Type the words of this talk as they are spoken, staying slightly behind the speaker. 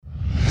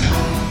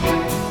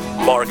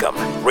Markham,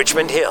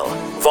 Richmond Hill,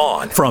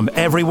 Vaughan. From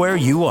everywhere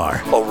you are.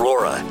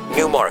 Aurora,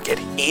 Newmarket,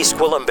 East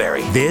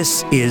Gwillimbury.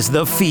 This is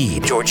The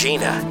Feed.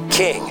 Georgina,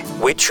 King,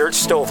 Whitchurch,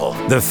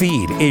 Stouffville. The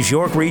Feed is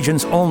York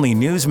Region's only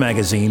news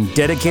magazine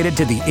dedicated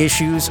to the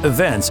issues,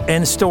 events,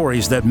 and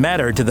stories that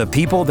matter to the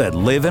people that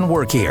live and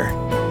work here.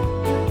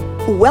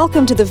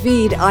 Welcome to The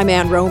Feed. I'm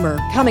Ann Romer.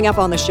 Coming up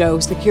on the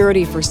show,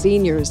 security for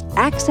seniors,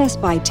 access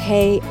by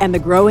Tay, and the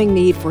growing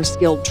need for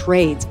skilled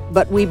trades.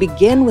 But we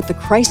begin with the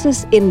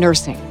crisis in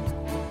nursing.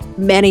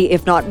 Many,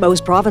 if not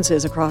most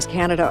provinces across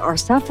Canada are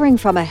suffering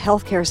from a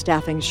healthcare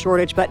staffing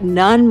shortage, but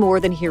none more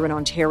than here in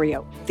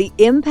Ontario. The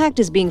impact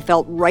is being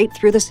felt right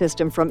through the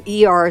system, from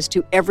ERs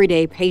to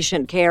everyday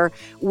patient care,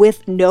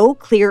 with no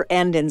clear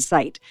end in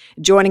sight.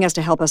 Joining us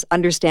to help us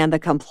understand the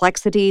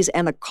complexities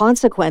and the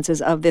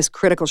consequences of this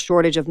critical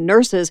shortage of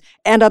nurses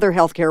and other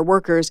healthcare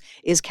workers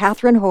is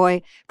Cathryn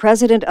Hoy,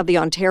 president of the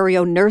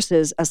Ontario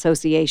Nurses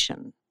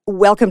Association.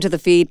 Welcome to The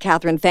Feed,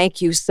 Cathryn.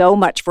 Thank you so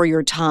much for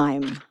your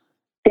time.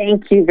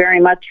 Thank you very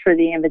much for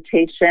the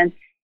invitation.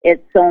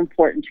 It's so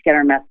important to get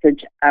our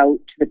message out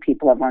to the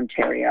people of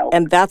Ontario.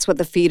 And that's what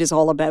The Feed is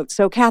all about.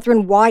 So,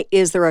 Cathryn, why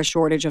is there a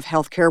shortage of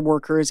healthcare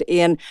workers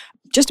in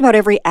just about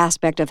every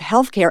aspect of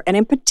healthcare, and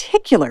in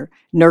particular,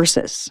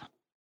 nurses?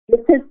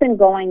 This has been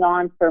going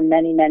on for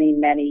many, many,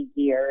 many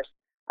years.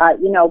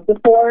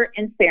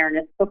 In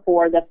fairness,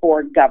 before the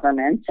Ford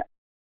government,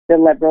 the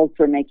Liberals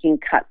were making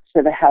cuts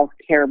to the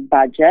healthcare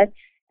budget.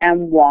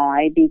 And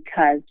why?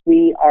 Because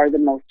we are the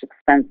most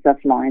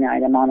expensive line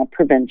item on a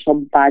provincial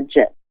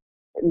budget.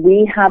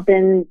 We have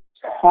been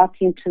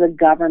talking to the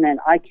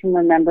government. I can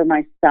remember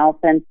myself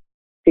and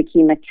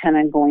Vicki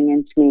McKenna going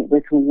in to meet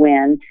with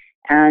Wynne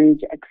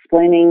and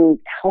explaining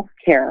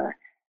healthcare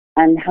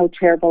and how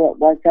terrible it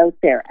was out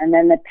there. And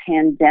then the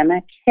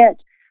pandemic hit.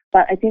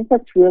 But I think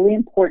what's really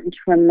important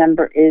to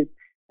remember is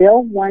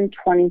Bill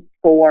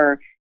 124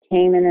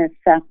 came in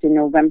effect in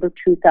November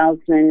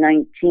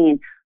 2019,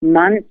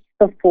 months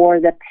before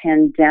the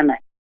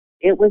pandemic.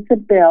 It was a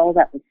bill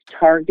that was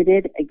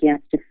targeted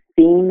against a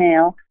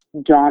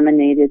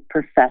female-dominated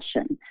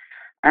profession.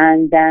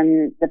 And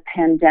then the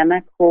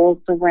pandemic rolls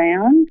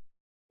around.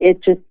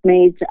 It just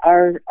made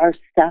our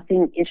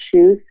staffing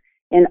issues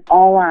in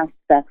all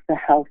aspects of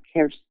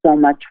healthcare so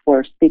much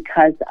worse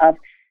because of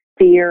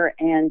fear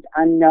and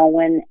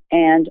unknown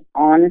and,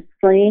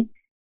 honestly,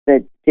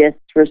 the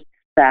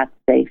disrespect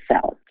they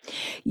felt.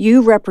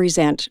 You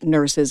represent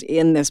nurses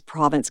in this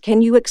province.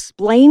 Can you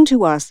explain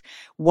to us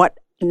what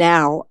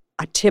now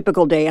a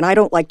typical day, and I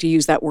don't like to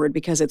use that word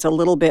because it's a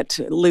little bit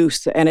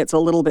loose and it's a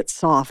little bit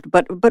soft,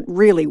 but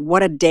really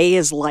what a day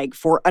is like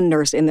for a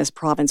nurse in this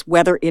province,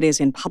 whether it is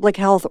in public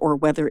health or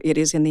whether it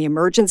is in the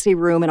emergency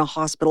room in a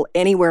hospital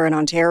anywhere in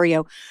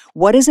Ontario?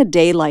 What is a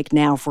day like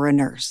now for a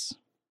nurse?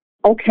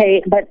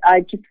 Okay, but I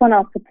just want to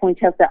also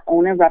point out that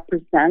ONA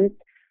represents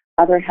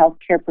other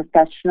healthcare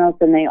professionals,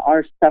 and they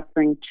are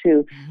suffering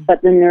too.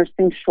 But the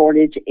nursing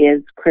shortage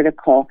is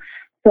critical.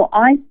 So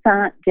I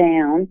sat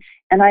down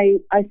and I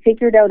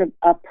figured out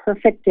a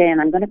perfect day, and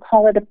I'm going to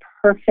call it a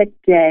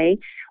perfect day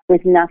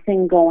with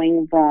nothing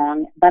going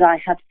wrong, but I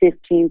have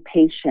 15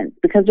 patients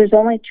because there's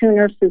only 2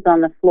 nurses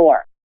on the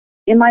floor.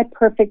 In my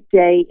perfect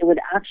day, it would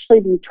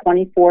actually be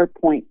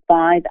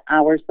 24.5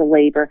 hours of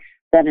labor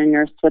that a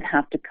nurse would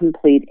have to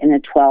complete in a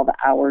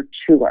 12-hour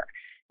tour.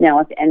 Now,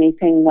 if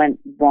anything went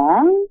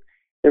wrong,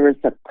 there was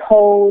a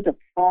code, a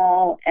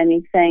fall,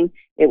 anything,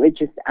 it would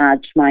just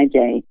add to my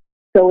day.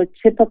 So a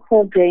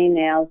typical day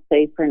now,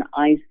 say for an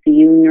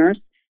ICU nurse,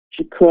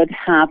 she could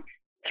have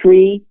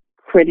 3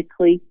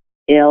 critically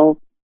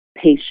ill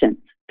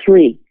patients.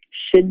 3.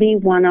 Should be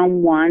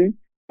one-on-one,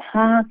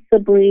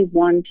 possibly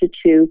 1 to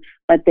 2,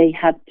 but they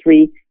have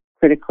 3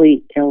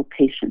 critically ill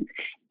patients.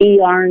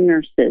 ER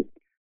nurses,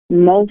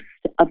 most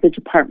of the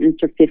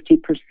departments are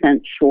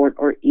 50% short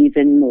or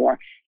even more.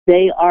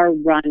 They are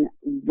run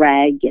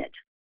ragged.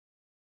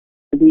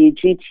 The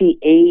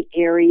GTA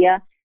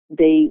area,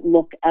 they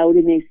look out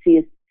and they see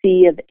a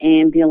sea of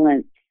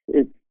ambulances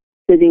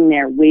sitting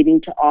there waiting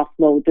to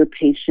offload their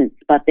patients,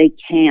 but they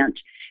can't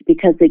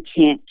because they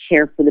can't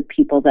care for the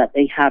people that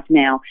they have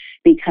now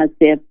because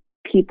they have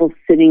people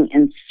sitting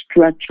in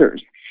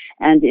stretchers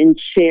and in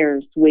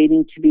chairs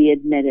waiting to be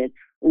admitted.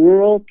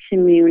 Rural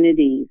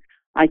communities,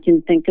 I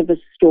can think of a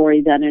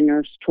story that a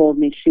nurse told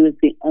me. She was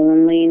the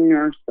only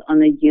nurse on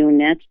the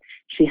unit.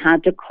 She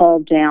had to call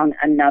down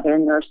another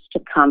nurse to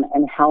come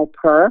and help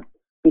her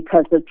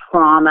because the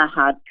trauma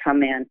had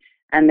come in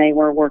and they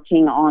were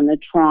working on the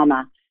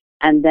trauma.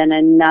 And then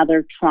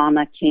another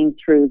trauma came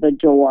through the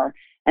door.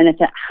 And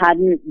if it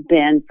hadn't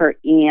been for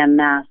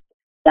EMS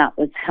that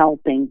was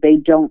helping, they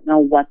don't know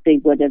what they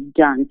would have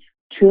done.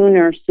 2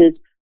 nurses,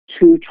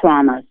 2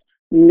 traumas.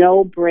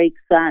 No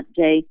breaks that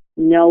day,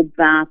 no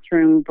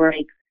bathroom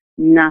breaks,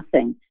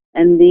 nothing.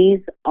 And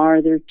these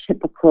are their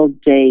typical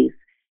days.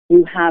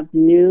 You have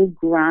new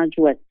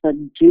graduates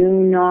that do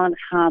not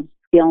have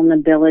skill and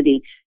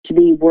ability to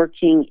be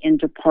working in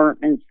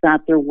departments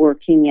that they're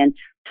working in,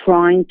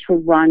 trying to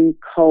run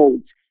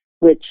codes,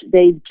 which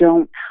they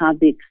don't have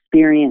the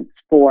experience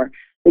for.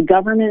 The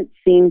government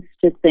seems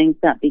to think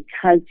that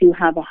because you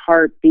have a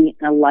heartbeat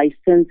and a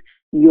license,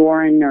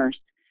 you're a nurse.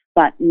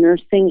 But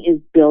nursing is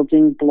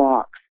building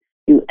blocks.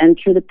 You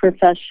enter the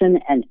profession,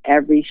 and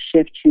every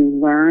shift you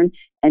learn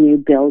and you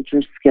build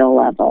your skill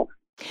level.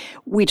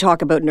 We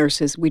talk about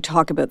nurses. We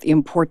talk about the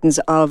importance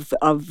of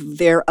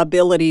their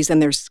abilities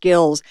and their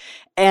skills,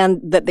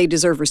 and that they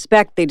deserve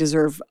respect. They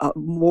deserve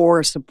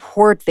more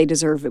support. They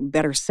deserve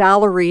better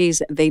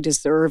salaries. They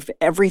deserve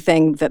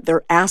everything that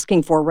they're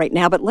asking for right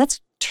now. But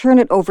let's turn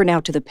it over now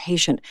to the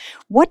patient.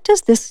 What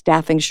does this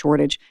staffing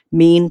shortage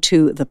mean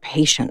to the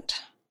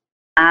patient?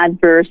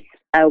 Adverse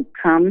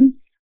outcomes,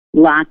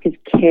 lack of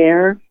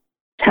care,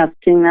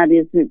 testing that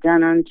isn't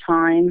done on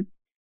time,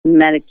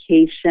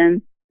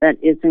 medication that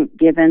isn't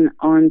given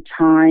on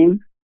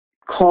time,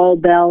 call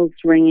bells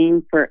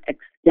ringing for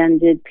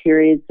extended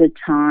periods of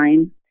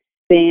time,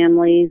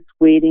 families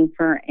waiting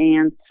for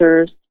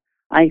answers.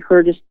 I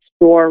heard a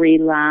story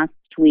last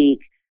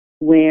week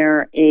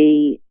where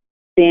a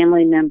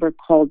family member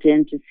called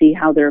in to see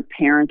how their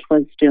parent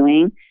was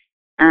doing,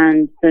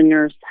 and the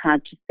nurse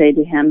had to say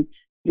to him,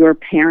 "Your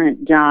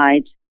parent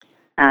died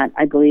at,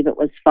 I believe it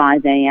was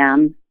 5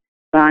 a.m.,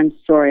 but I'm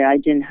sorry, I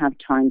didn't have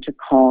time to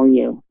call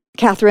you."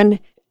 Cathryn,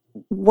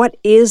 what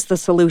is the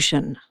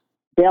solution?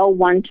 Bill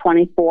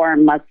 124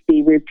 must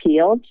be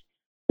repealed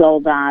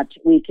so that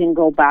we can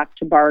go back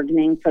to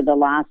bargaining for the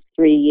last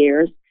 3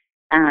 years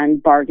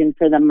and bargain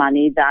for the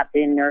money that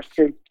the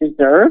nurses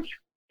deserve.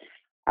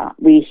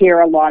 We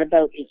hear a lot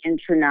about the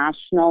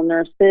international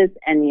nurses,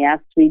 and yes,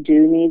 we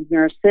do need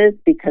nurses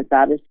because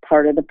that is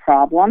part of the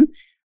problem.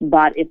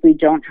 But if we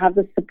don't have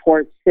the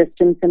support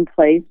systems in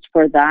place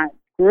for that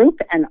group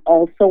and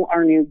also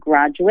our new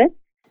graduates,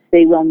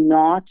 they will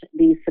not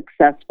be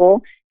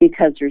successful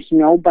because there's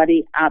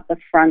nobody at the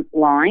front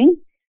line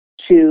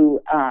to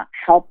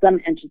help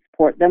them and to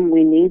support them.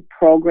 We need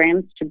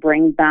programs to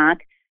bring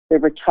back the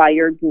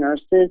retired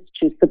nurses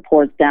to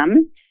support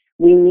them.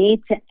 We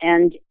need to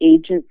end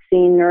agency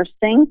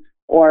nursing,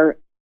 or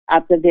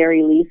at the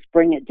very least,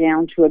 bring it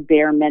down to a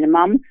bare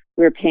minimum.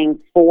 We're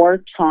paying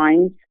 4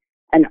 times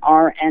an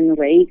RN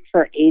rate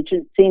for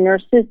agency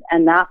nurses,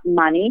 and that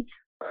money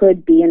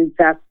could be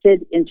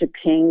invested into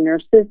paying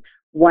nurses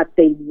what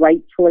they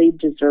rightfully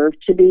deserve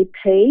to be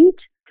paid.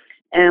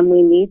 And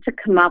we need to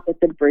come up with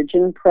a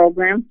bridging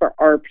program for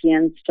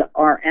RPNs to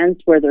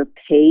RNs where they're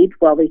paid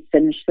while they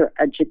finish their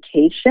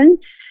education,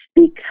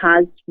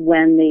 because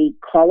when the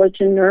College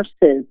of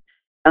Nurses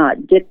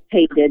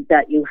dictated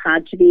that you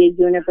had to be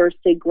a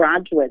university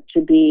graduate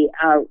to be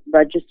a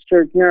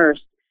registered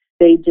nurse,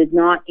 they did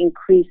not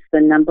increase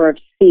the number of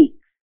seats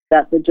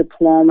that the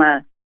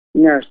diploma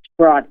nurse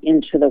brought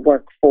into the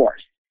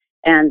workforce.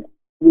 And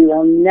we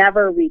will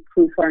never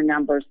recoup our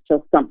numbers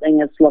till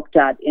something is looked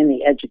at in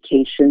the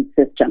education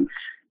system.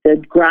 The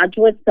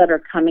graduates that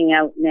are coming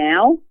out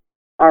now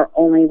are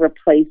only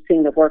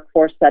replacing the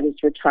workforce that is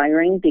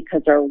retiring,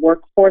 because our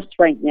workforce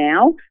right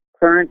now,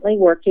 currently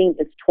working,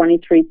 is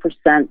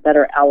 23% that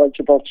are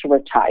eligible to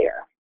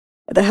retire.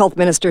 The Health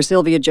Minister,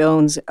 Sylvia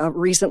Jones,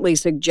 recently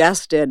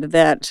suggested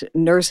that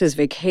nurses'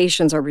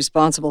 vacations are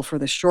responsible for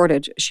the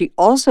shortage. She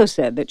also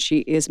said that she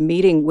is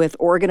meeting with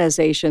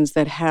organizations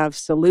that have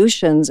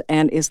solutions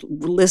and is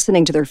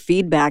listening to their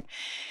feedback.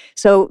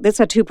 So that's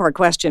a 2-part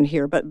question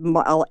here, but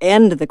I'll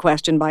end the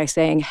question by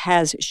saying,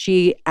 has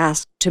she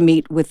asked to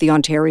meet with the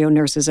Ontario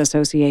Nurses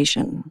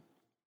Association?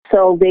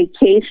 So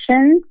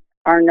vacations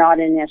are not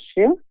an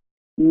issue.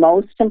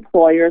 Most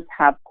employers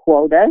have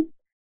quotas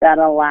that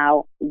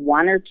allow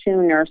 1 or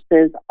 2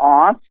 nurses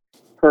off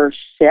per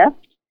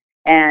shift.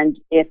 And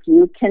if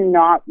you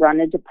cannot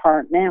run a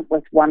department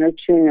with 1 or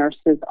 2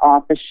 nurses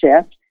off a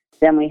shift,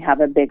 then we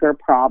have a bigger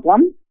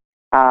problem.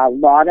 A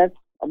lot of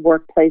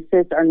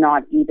workplaces are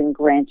not even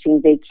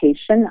granting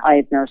vacation. I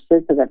have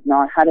nurses that have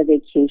not had a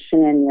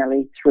vacation in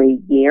nearly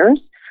 3 years.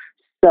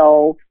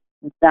 So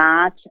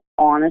that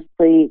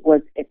honestly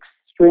was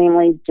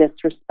extremely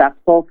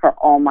disrespectful for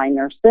all my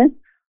nurses.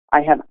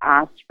 I have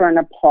asked for an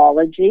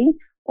apology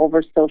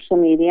over social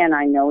media, and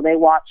I know they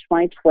watch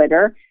my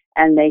Twitter,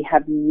 and they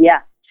have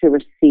yet to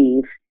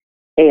receive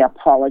an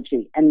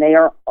apology, and they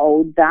are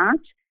owed that.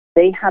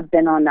 They have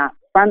been on that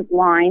front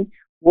line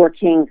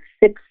working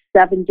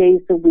 6-7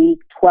 days a week,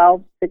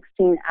 12,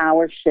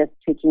 16-hour shifts,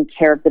 taking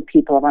care of the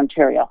people of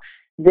Ontario.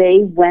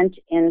 They went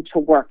into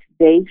work.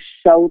 They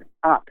showed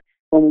up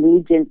when we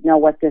didn't know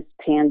what this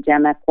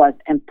pandemic was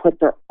and put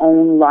their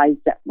own lives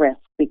at risk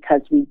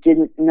because we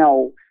didn't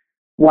know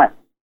what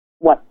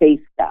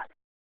faced us.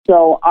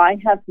 So I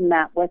have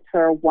met with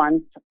her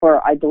once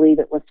for, I believe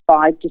it was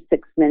 5 to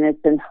 6 minutes,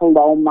 and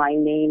hello, my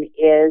name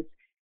is,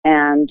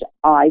 and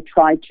I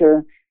tried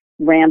to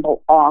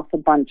ramble off a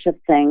bunch of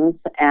things,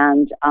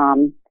 and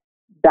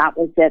that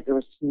was it. There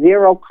was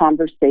zero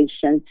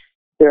conversation.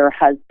 There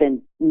has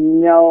been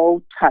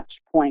no touch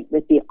point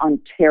with the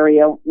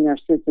Ontario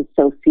Nurses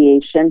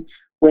Association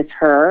with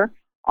her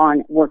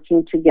on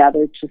working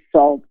together to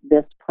solve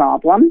this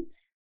problem.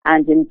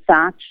 And in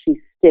fact, she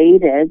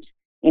stated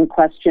in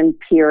question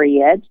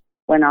period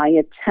when I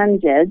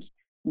attended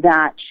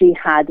that she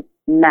had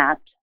met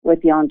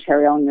with the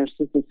Ontario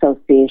Nurses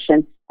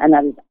Association, and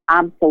that is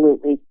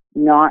absolutely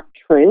not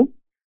true.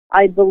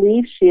 I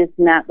believe she has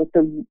met with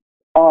the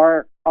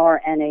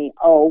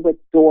RNAO with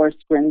Doris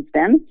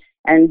Grinsven,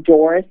 and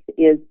Doris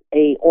is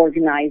a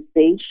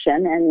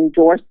organization, and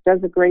Doris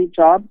does a great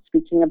job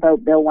speaking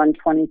about Bill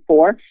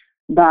 124,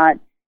 but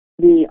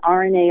the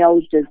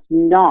RNAO does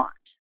not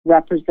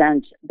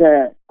represent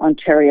the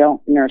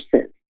Ontario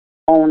nurses.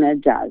 ONA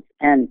does,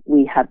 and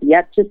we have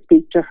yet to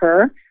speak to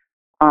her.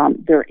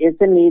 There is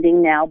a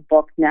meeting now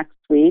booked next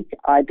week.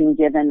 I've been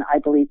given, I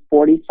believe,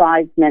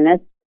 45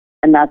 minutes,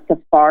 and that's a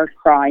far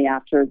cry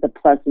after the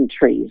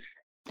pleasantries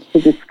to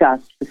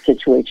discuss the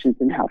situations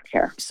in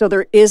healthcare. So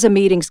there is a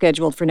meeting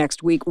scheduled for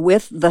next week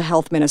with the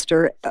health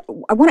minister.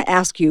 I want to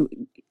ask you,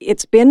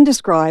 it's been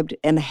described,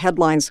 and the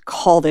headlines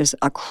call this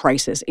a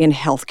crisis in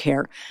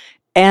healthcare,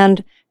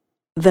 and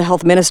the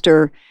health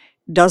minister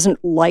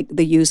doesn't like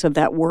the use of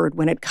that word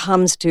when it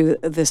comes to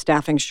the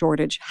staffing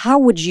shortage. How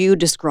would you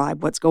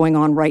describe what's going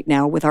on right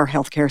now with our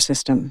healthcare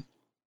system?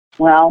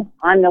 Well,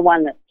 I'm the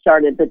one that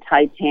started the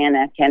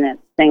Titanic and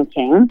it's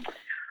sinking.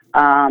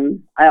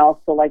 I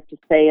also like to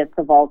say it's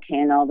a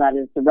volcano that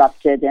has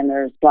erupted and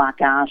there's black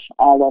ash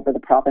all over the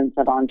province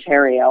of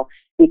Ontario,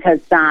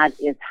 because that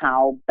is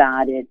how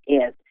bad it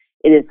is.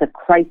 It is a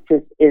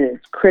crisis. It is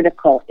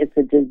critical. It's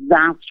a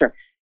disaster.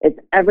 It's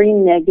every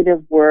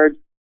negative word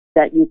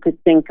that you could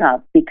think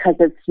of, because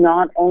it's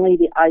not only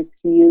the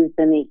ICUs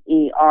and the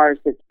ERs,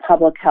 it's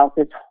public health,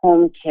 it's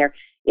home care,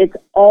 it's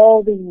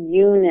all the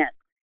units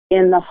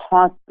in the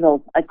hospitals.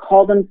 I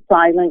call them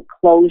silent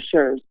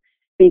closures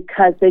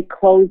because they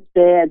close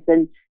beds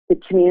and the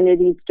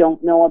communities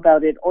don't know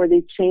about it, or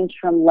they change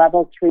from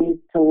level 3s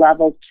to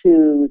level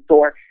 2s,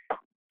 or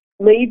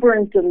labor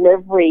and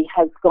delivery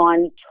has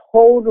gone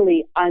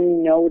totally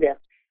unnoticed.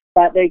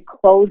 But they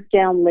closed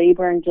down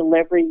labor and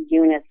delivery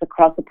units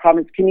across the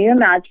province. Can you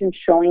imagine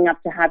showing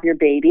up to have your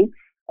baby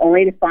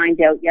only to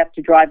find out you have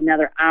to drive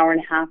another hour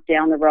and a half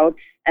down the road,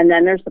 and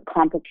then there's a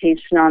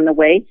complication on the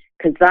way?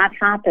 Because that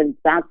happens.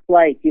 That's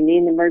life. You need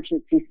an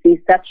emergency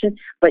C-section,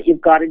 but you've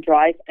got to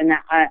drive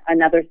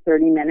another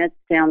 30 minutes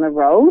down the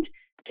road.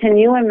 Can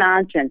you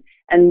imagine?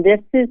 And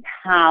this is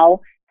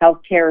how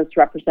healthcare is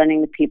representing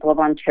the people of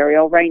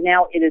Ontario right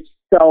now. It is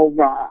so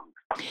wrong.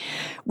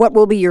 What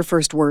will be your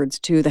first words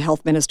to the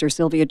Health Minister,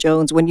 Sylvia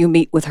Jones, when you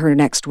meet with her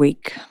next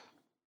week?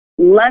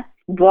 Let's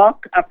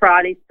book a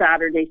Friday,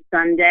 Saturday,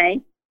 Sunday,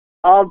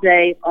 all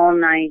day, all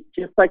night,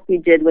 just like we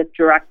did with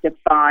Directive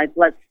 5.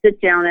 Let's sit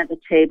down at the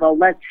table.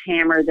 Let's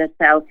hammer this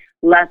out.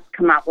 Let's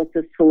come up with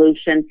a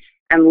solution,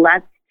 and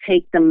let's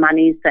take the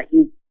monies that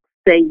you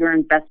say you're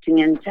investing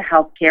into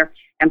healthcare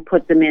and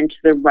put them into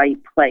the right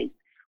place.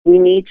 We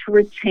need to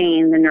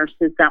retain the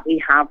nurses that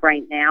we have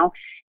right now.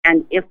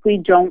 And if we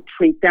don't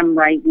treat them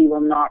right, we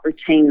will not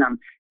retain them.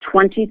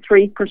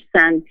 23%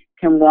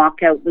 can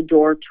walk out the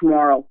door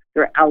tomorrow.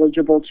 They're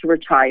eligible to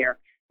retire.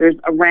 There's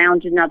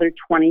around another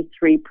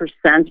 23%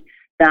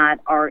 that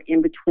are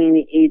in between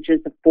the ages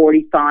of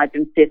 45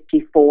 and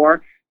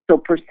 54. So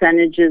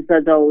percentages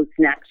of those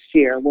next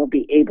year will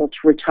be able to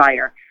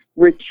retire.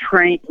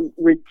 Retain,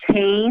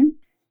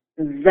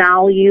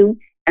 value,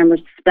 and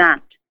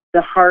respect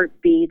the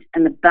heartbeat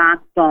and the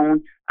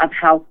backbone of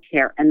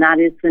healthcare, and that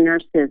is the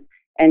nurses.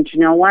 And you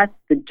know what?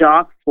 The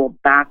docs will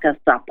back us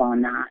up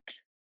on that.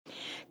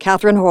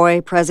 Cathryn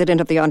Hoy, President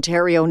of the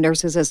Ontario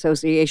Nurses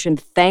Association,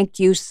 thank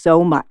you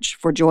so much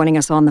for joining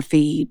us on the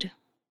feed.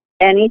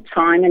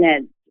 Anytime, and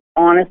it's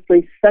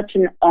honestly such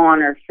an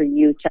honor for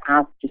you to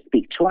ask to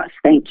speak to us.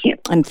 Thank you.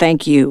 And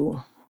thank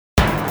you.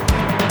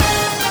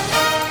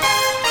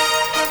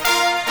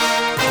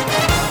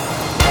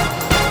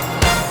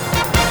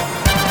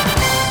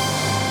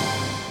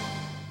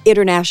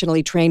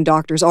 Internationally trained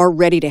doctors are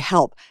ready to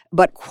help,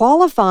 but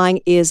qualifying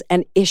is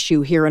an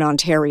issue here in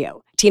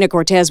Ontario. Tina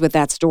Cortez with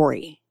that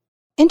story.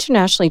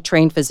 Internationally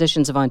Trained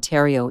Physicians of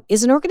Ontario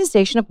is an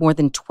organization of more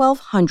than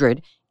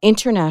 1,200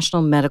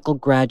 international medical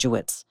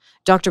graduates.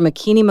 Dr.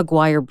 Makini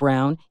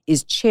McGuire-Brown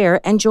is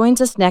chair and joins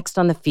us next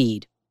on the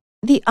feed.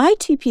 The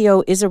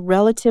ITPO is a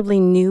relatively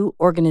new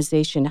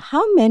organization.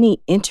 How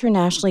many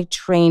internationally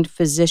trained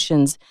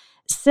physicians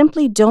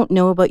simply don't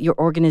know about your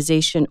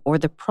organization or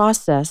the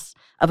process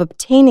of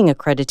obtaining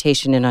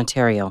accreditation in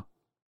Ontario?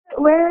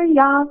 We're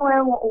young.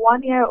 We're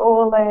 1 year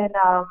old in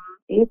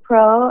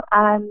April,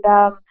 and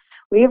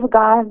we've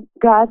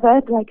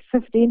gathered like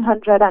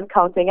 1,500 and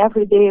counting.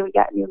 Every day we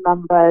get new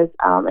members,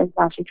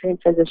 internationally trained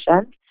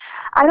physicians.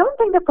 I don't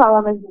think the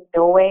problem is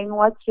knowing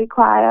what's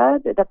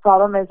required. The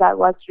problem is that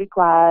what's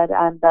required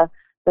and the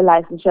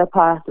licensure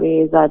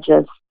pathways are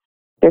just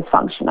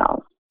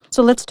dysfunctional.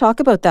 So let's talk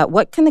about that.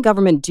 What can the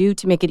government do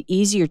to make it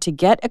easier to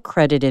get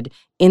accredited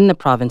in the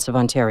province of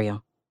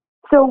Ontario?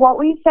 So what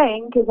we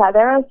think is that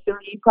there are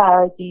 3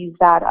 priorities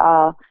that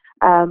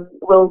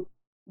will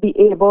be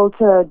able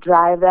to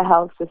drive the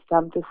health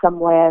system to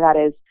somewhere that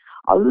is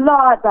a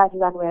lot better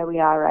than where we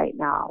are right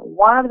now.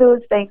 One of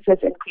those things is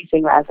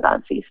increasing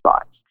residency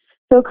spots.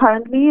 So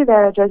currently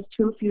there are just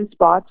too few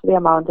spots for the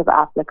amount of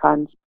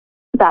applicants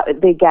that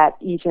they get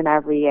each and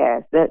every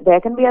year.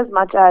 There can be as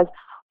much as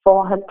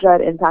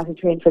 400 internally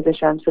trained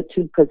physicians for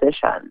 2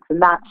 positions,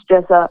 and that's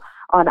just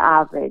on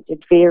average. It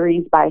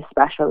varies by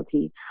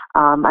specialty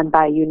and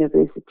by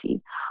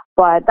university.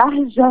 But that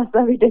is just a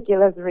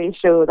ridiculous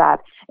ratio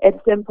that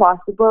it's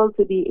impossible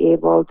to be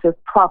able to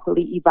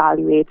properly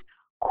evaluate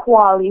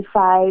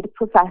qualified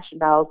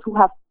professionals who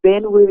have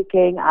been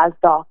working as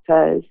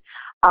doctors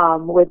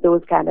with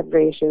those kind of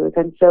ratios.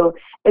 And so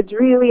it's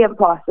really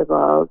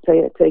impossible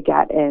to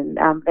get in.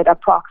 It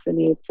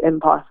approximates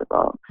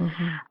impossible.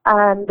 Mm-hmm.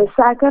 And the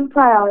second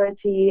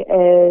priority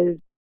is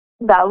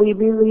that we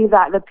believe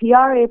that the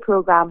PRA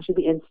program should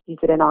be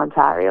instituted in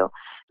Ontario.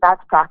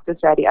 That's Practice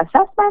Ready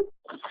Assessment.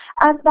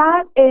 And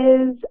that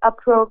is a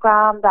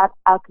program that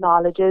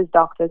acknowledges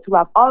doctors who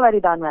have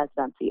already done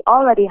residency,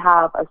 already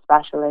have a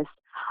specialist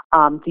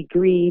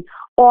degree,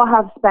 or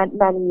have spent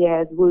many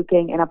years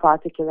working in a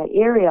particular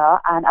area,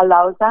 and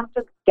allows them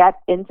to get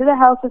into the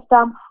health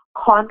system,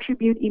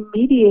 contribute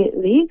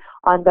immediately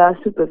under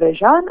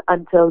supervision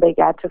until they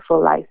get to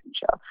full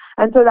licensure.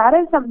 And so that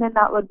is something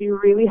that would be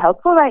really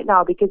helpful right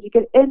now, because you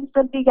can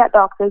instantly get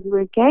doctors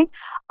working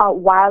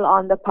while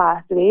on the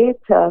pathway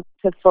to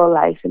full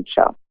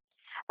licensure.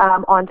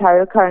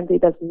 Ontario currently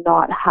does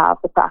not have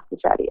the Practice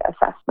Ready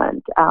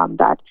Assessment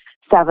that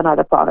 7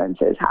 other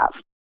provinces have.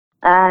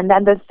 And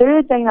then the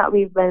third thing that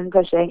we've been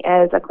pushing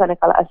is a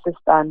clinical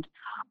assistant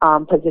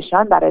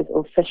position that is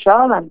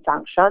official and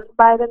sanctioned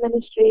by the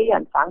ministry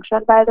and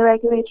sanctioned by the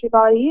regulatory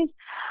bodies.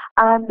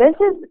 And this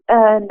is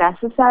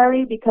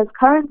necessary because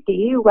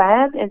currently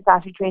when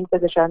internationally trained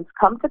physicians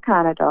come to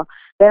Canada,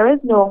 there is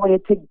no way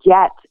to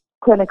get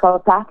clinical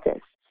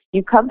practice.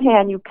 You come here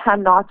and you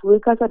cannot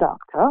work as a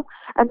doctor,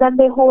 and then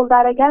they hold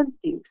that against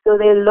you. So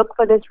they look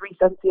for this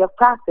recency of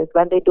practice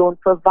when they don't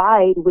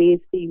provide ways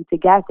for you to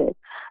get it.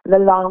 The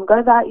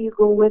longer that you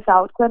go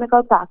without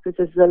clinical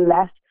practices, the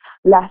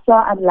lesser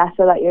and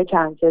lesser that your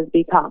chances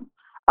become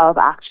of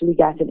actually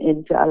getting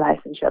into a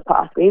licensure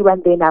pathway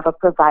when they never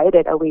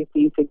provided a way for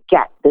you to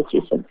get this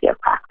recency of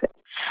practice.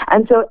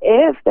 And so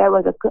if there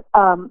was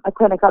a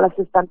clinical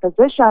assistant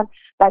position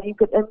that you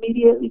could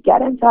immediately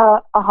get into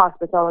a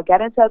hospital or get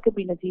into a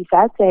community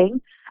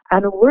setting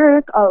and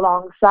work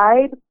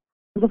alongside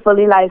the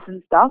fully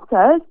licensed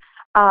doctors,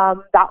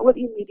 that would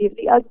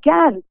immediately,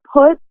 again,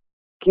 put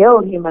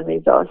skilled human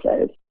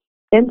resources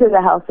into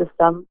the health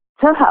system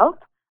to help,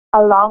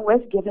 along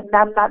with giving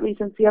them that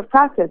recency of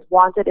practice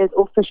once it is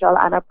official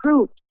and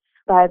approved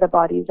by the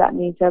bodies that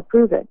need to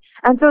approve it.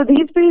 And so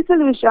these 3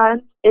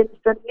 solutions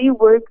instantly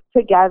work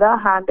together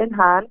hand in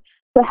hand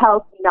to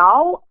help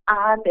now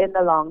and in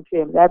the long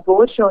term. They're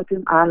both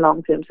short-term and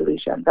long-term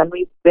solutions, and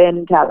we've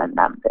been telling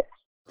them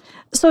this.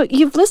 So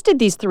you've listed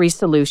these 3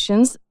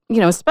 solutions,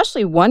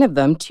 especially one of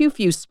them, too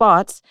few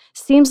spots,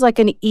 seems like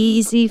an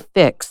easy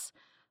fix.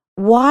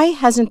 Why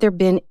hasn't there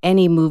been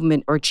any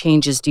movement or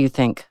changes, do you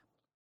think?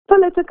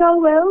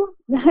 Political will.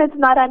 It's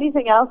not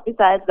anything else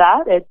besides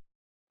that. It's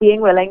being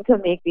willing to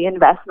make the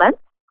investment.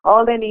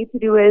 All they need to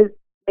do is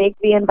make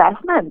the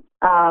investment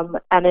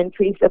and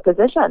increase the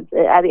positions.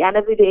 At the end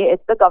of the day,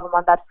 it's the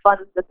government that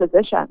funds the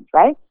positions,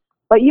 right?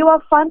 But you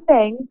are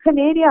funding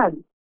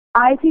Canadians.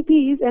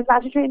 ITPs,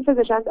 internationally trained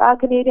physicians, are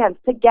Canadians.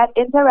 To get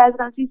into a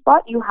residency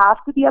spot, you have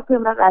to be a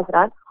permanent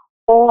resident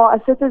or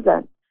a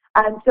citizen.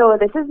 And so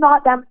this is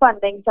not them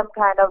funding some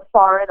kind of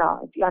foreigner,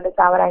 if you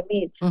understand what I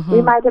mean. Mm-hmm.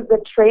 We might have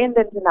been trained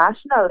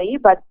internationally,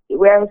 but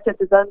we're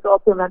citizens or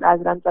permanent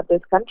residents of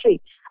this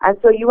country. And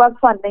so you are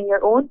funding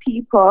your own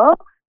people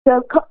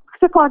to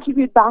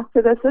contribute back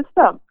to the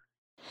system.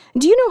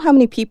 Do you know how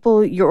many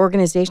people your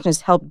organization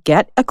has helped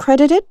get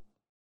accredited?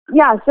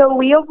 Yeah, so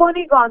we have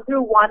only gone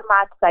through one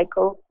match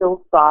cycle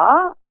so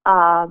far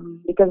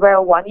because we're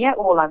 1 year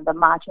old and the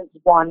match is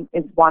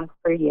once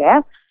per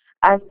year.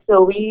 And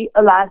so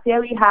last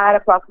year we had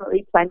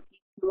approximately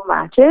 22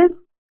 matches,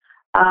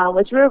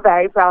 which we're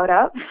very proud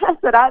of.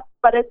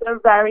 But it's a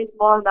very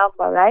small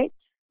number, right?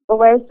 But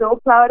we're so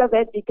proud of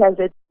it because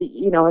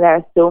there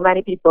are so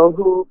many people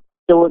who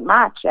don't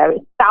match. There are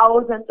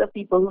thousands of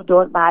people who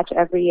don't match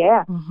every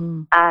year.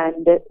 Mm-hmm.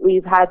 And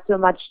we've had so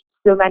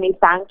many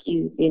thank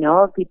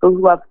yous, people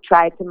who have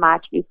tried to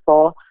match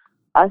before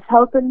us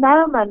helping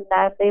them, and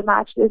then they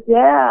matched this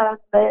year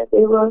and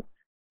they were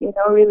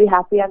really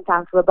happy and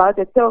thankful about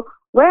it. So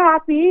we're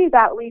happy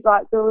that we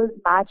got those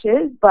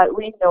matches, but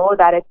we know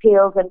that it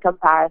pales in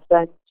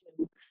comparison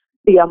to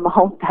the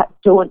amount that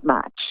don't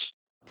match.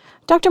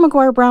 Dr.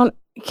 McGuire-Brown,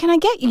 can I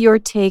get your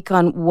take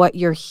on what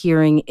you're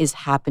hearing is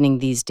happening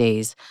these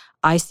days?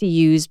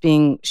 ICUs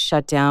being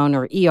shut down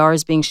or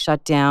ERs being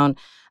shut down,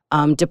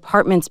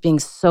 departments being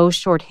so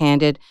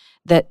shorthanded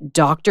that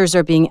doctors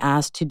are being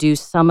asked to do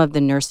some of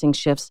the nursing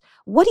shifts.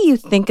 What do you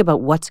think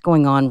about what's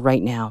going on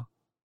right now?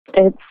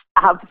 It's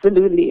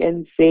absolutely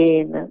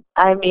insane.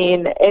 I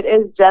mean, it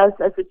is just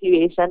a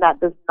situation that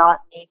does not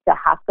need to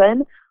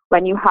happen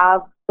when you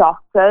have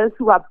doctors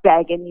who are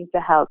begging you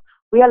to help.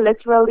 We are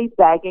literally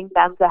begging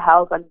them to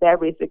help, and they're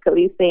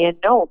basically saying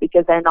no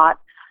because they're not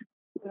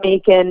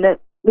making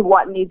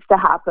what needs to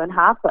happen.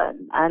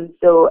 And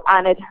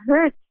it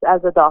hurts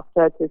as a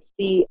doctor to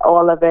see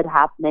all of it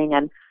happening,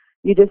 and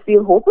you just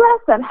feel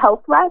hopeless and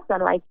helpless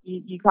and like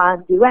you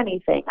can't do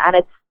anything. And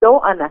it's so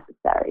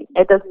unnecessary.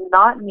 It does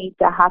not need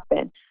to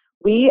happen.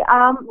 We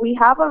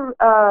have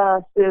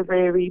a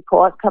survey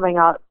report coming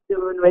out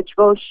soon, which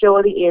will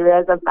show the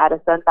areas of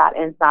medicine that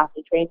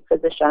internationally trained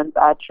physicians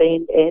are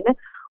trained in,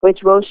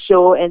 which will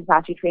show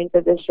internationally trained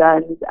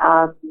physicians'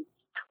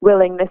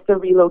 willingness to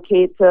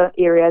relocate to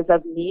areas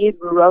of need,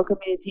 rural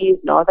communities,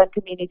 northern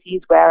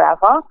communities,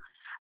 wherever.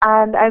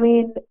 And I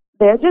mean,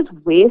 they're just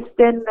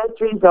wasting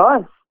this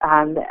resource,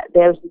 and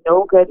there's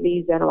no good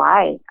reason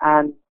why.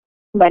 And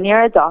when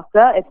you're a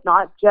doctor, it's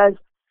not just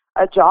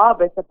a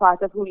job, it's a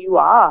part of who you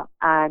are.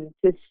 And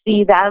to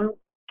see them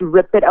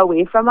rip it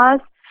away from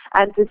us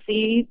and to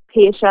see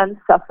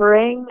patients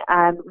suffering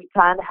and we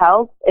can't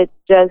help, it's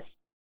an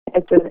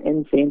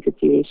insane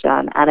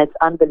situation, and it's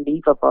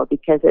unbelievable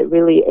because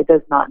it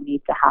does not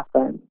need to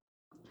happen.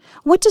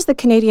 What does the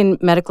Canadian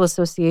Medical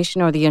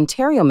Association or the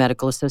Ontario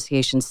Medical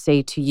Association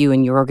say to you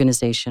and your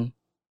organization?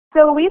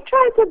 So we've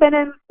tried to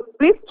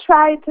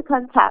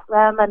contact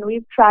them, and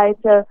we've tried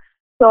to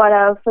sort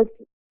of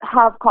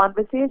have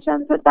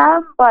conversations with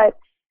them, but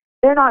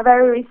they're not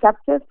very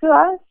receptive to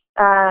us.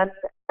 And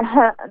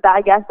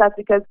I guess that's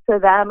because to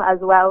them as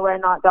well, we're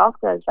not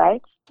doctors,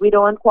 right? We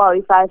don't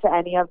qualify for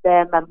any of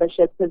their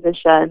membership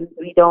positions.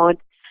 We don't,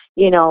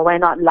 we're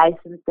not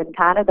licensed in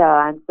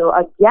Canada. And so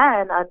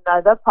again,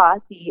 another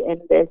party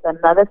in this,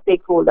 another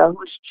stakeholder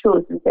who's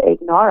chosen to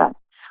ignore us.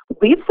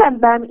 We've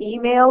sent them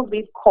emails,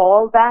 we've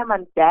called them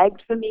and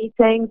begged for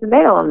meetings, and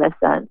they don't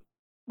listen.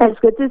 It's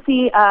good to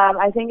see,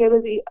 I think it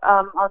was the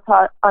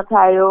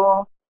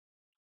Ontario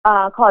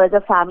College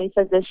of Family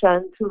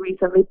Physicians who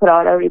recently put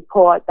out a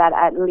report that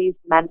at least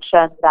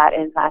mentioned that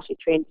internationally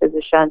trained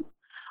physicians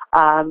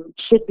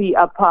should be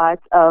a part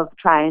of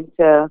trying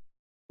to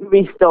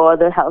restore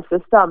the health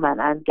system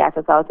and get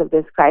us out of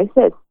this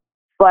crisis.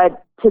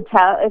 But to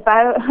tell, if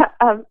I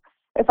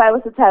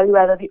was to tell you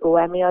whether the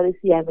OMA or the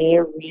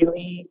CMA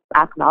really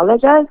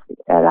acknowledge us,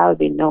 that would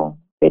be no,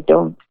 they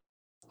don't.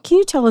 Can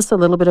you tell us a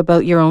little bit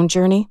about your own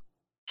journey?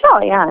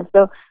 Sure, yeah.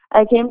 So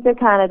I came to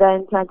Canada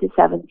in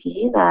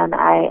 2017, and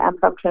I am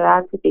from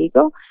Trinidad and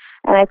Tobago,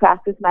 and I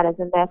practiced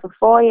medicine there for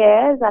 4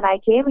 years, and I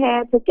came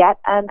here to get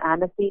an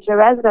anesthesia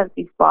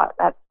residency spot.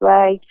 That's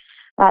why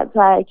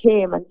I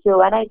came. And so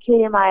when I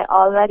came, I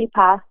already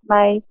passed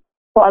my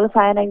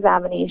qualifying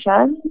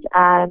examinations,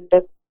 and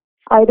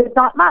I did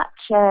not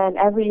match. And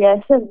every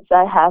year since,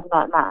 I have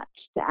not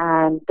matched.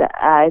 And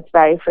it's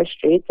very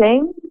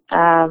frustrating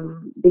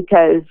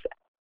because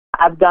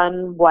I've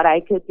done what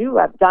I could do.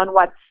 I've done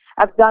what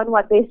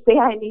they say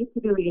I need to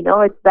do.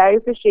 It's very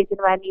frustrating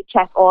when you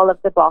check all of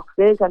the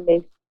boxes and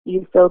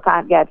you still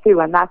can't get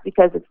through. And that's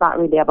because it's not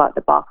really about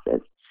the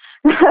boxes.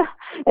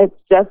 It's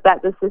just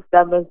that the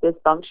system is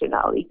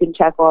dysfunctional. You can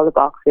check all the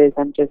boxes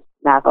and just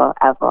never,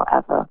 ever,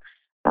 ever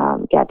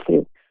get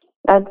through.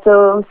 And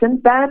so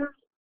since then,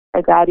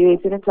 I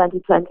graduated in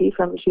 2020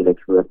 from the Schulich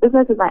School of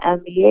Business with my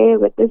MBA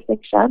with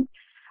distinction.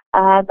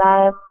 And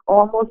I'm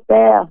almost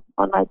there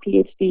on my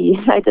PhD.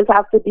 I just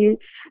have to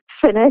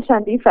finish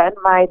and defend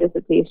my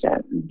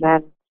dissertation. And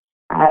then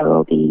I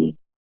will be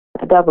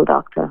a double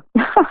doctor.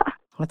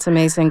 That's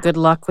amazing. Good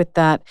luck with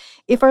that.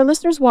 If our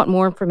listeners want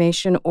more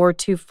information or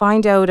to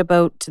find out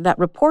about that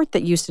report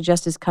that you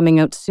suggest is coming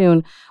out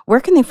soon, where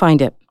can they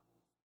find it?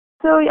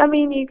 So,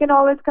 you can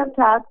always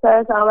contact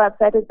us. Our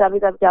website is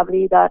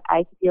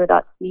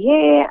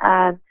www.itpo.ca,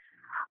 and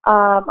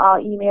our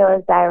email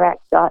is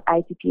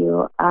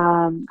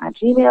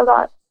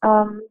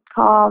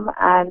direct.itpo@gmail.com.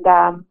 And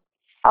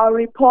our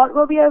report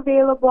will be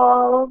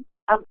available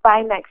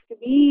by next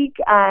week,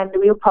 and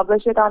we'll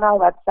publish it on our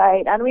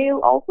website. And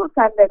we'll also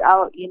send it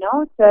out,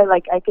 so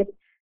I can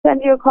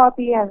send you a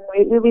copy, and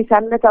we'll be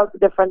sending it out to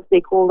different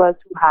stakeholders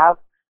who have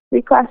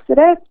requested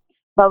it.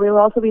 But we'll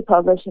also be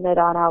publishing it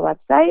on our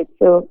website,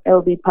 so it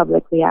will be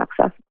publicly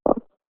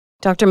accessible.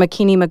 Dr.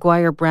 Makini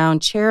McGuire-Brown,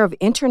 Chair of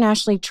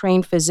Internationally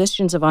Trained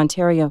Physicians of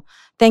Ontario,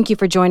 thank you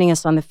for joining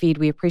us on The Feed.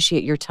 We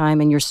appreciate your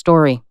time and your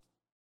story.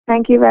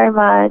 Thank you very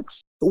much.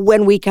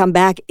 When we come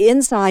back,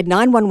 inside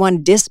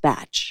 911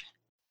 dispatch.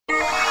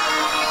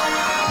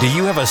 Do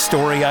you have a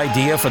story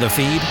idea for The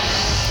Feed?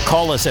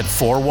 Call us at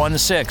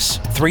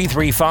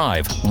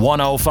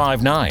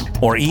 416-335-1059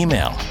 or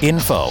email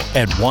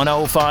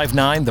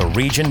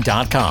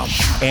info@1059theregion.com.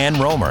 Ann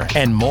Romer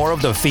and more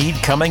of The Feed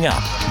coming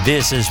up.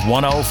 This is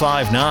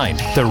 1059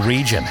 The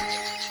Region.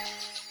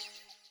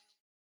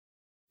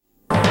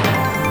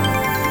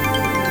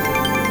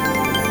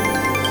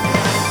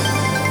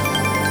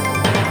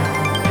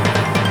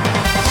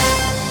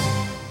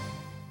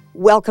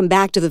 Welcome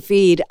back to The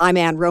Feed. I'm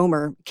Ann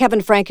Romer. Kevin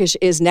Frankish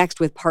is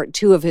next with part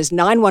 2 of his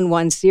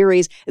 911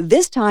 series.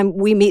 This time,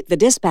 we meet the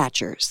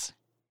dispatchers.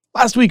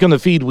 Last week on The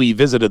Feed, we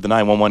visited the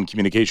 911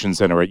 Communications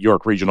Center at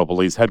York Regional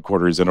Police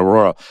Headquarters in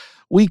Aurora.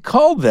 We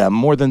called them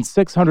more than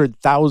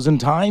 600,000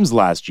 times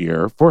last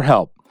year for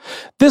help.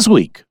 This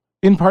week,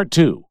 in part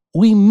 2,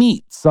 we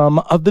meet some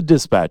of the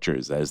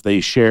dispatchers as they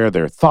share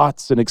their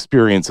thoughts and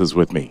experiences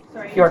with me.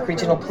 York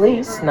Regional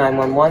Police,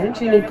 911.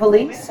 Do you need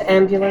police,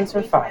 ambulance,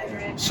 or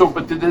fire? So,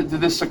 but did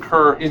this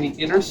occur in the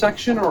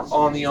intersection or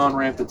on the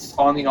on-ramp? It's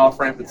on the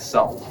off-ramp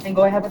itself. And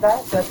go ahead with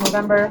that. So that's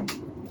November.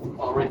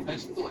 All right,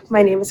 thanks.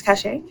 My name is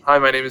Kashay. Hi,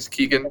 my name is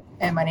Keegan.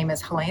 And my name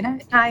is Helena.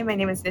 Hi, my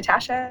name is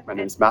Natasha. My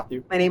name is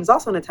Matthew. My name is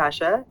also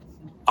Natasha.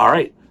 All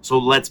right, so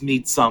let's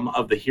meet some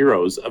of the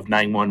heroes of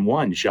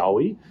 911, shall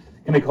we?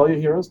 Can I call you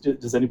heroes?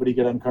 Does anybody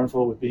get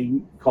uncomfortable with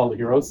being called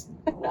heroes?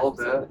 A little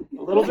bit.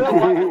 A little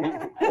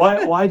bit?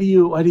 Why do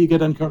you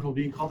get uncomfortable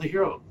being called a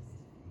hero?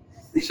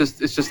 It's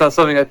just not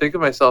something I think of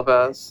myself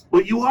as.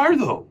 Well, you are,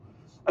 though.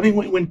 I mean,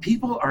 when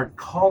people are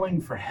calling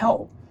for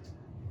help,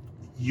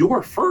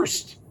 you're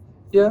first.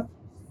 Yeah.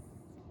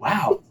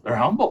 Wow, they're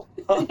humble.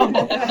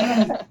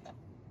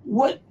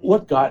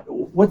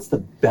 What's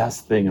the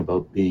best thing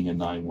about being a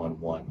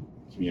 911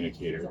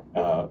 communicator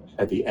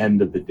at the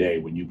end of the day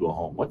when you go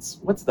home? What's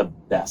the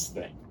best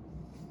thing?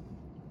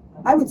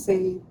 I would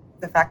say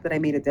the fact that I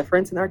made a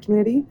difference in our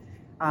community,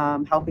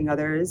 helping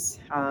others.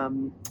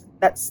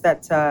 That's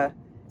that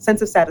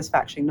sense of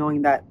satisfaction,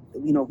 knowing that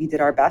we did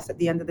our best. At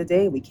the end of the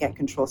day, we can't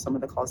control some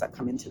of the calls that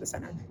come into the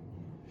center.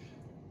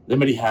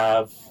 Anybody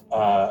have?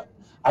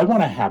 I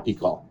want a happy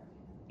call.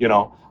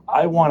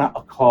 I want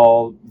a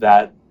call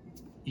that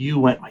you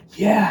went like,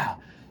 yeah,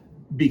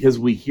 because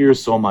we hear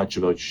so much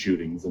about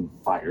shootings and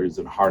fires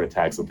and heart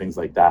attacks and things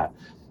like that,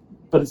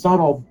 but it's not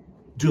all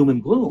doom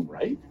and gloom,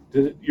 right?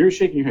 You're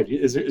shaking your head.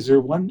 Is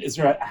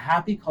there a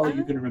happy call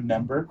you can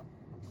remember?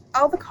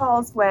 All the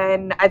calls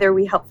when either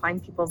we help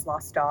find people's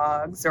lost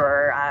dogs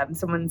or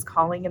someone's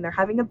calling and they're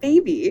having a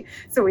baby,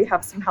 so we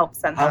have some help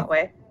sent that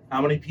way.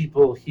 How many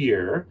people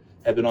here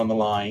have been on the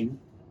line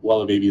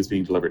while a baby is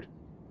being delivered?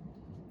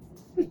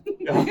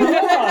 What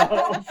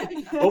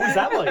was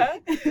that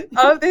like?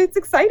 It's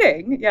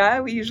exciting. Yeah,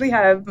 we usually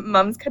have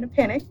moms kind of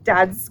panic,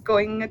 dads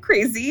going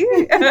crazy,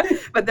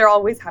 but they're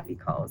always happy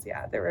calls.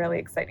 Yeah, they're really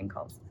exciting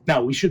calls.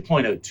 Now, we should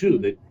point out, too,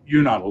 that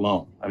you're not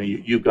alone. I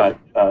mean, you've got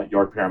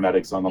York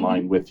paramedics on the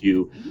line with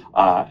you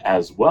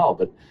as well,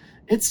 but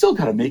it's still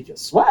got to make you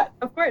sweat.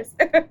 Of course.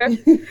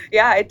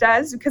 Yeah, it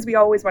does, because we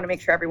always want to make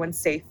sure everyone's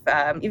safe,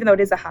 even though it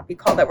is a happy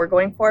call that we're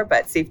going for,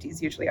 but safety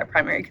is usually our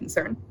primary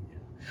concern.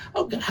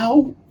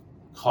 How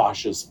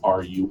cautious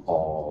are you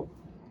all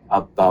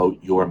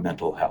about your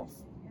mental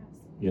health?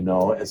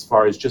 As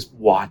far as just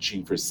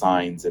watching for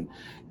signs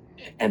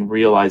and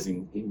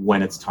realizing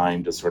when it's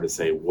time to sort of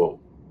say, whoa.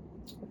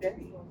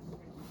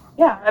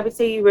 Yeah, I would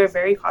say we're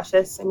very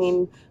cautious. I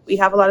mean, we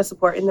have a lot of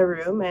support in the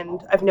room,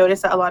 and I've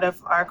noticed that a lot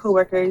of our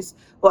coworkers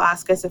will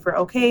ask us if we're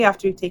okay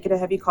after we've taken a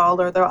heavy call,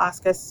 or they'll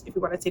ask us if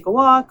we want to take a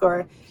walk,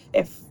 or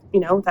if,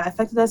 that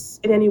affected us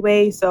in any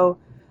way. So,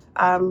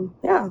 and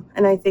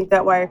I think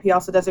that YRP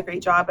also does a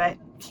great job at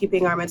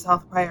keeping our mental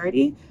health a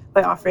priority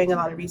by offering a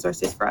lot of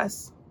resources for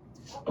us.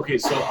 Okay,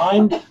 so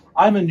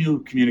I'm a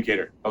new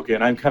communicator, okay,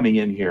 and I'm coming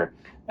in here,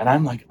 and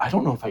I'm like, I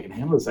don't know if I can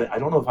handle this. I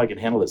don't know if I can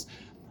handle this.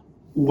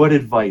 What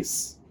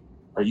advice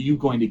are you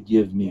going to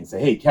give me and say,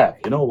 hey, Kat,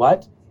 you know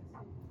what?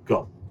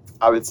 Go.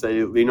 I would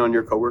say lean on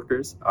your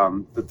coworkers.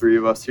 The three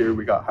of us here,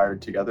 we got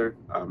hired together,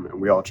 and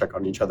we all check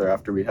on each other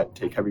after we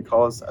take heavy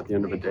calls at the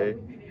end of the day.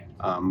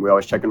 We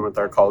always check in with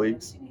our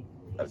colleagues.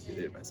 That'd be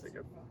the advice I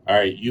give. All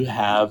right, you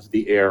have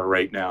the air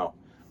right now.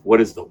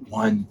 What is the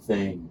one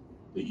thing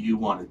that you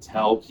want to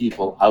tell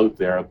people out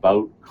there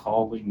about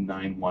calling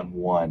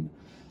 911?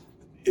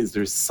 Is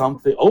there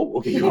something? Oh,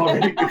 okay, you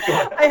already.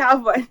 I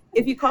have one.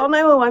 If you call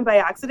 911 by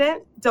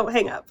accident, don't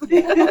hang up.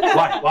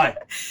 Why?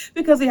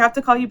 Because we have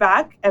to call you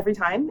back every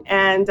time.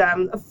 And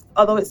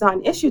although it's not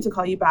an issue to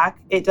call you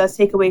back, it does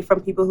take away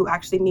from people who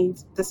actually need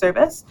the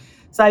service.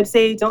 So I'd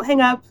say don't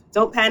hang up,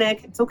 don't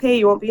panic. It's okay,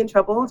 you won't be in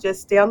trouble.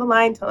 Just stay on the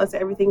line, tell us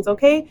everything's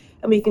okay,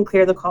 and we can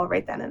clear the call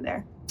right then and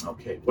there.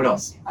 Okay, what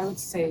else? I would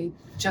say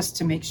just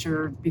to make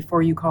sure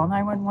before you call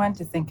 911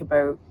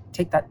 to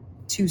take that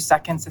 2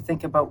 seconds to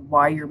think about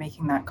why you're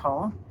making that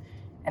call.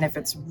 And if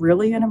it's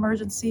really an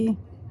emergency,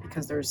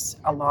 because there's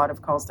a lot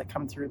of calls that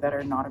come through that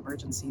are not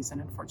emergencies,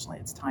 and unfortunately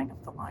it's tying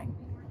up the line.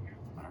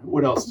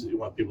 What else do you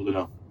want people to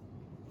know?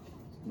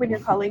 When you're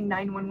calling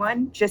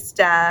 911, just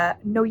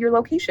know your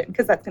location,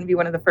 because that's going to be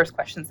one of the first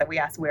questions that we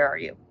ask, where are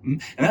you? And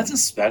that's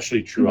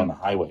especially true on the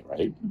highway,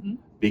 right? Mm-hmm.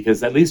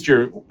 Because at least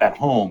you're at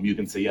home, you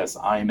can say, yes,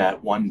 I'm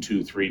at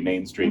 123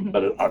 Main Street,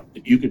 but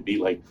you could be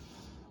like,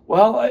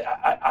 well,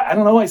 I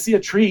don't know, I see a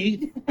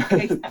tree.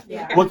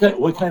 Yeah. What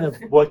kind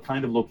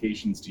of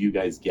locations do you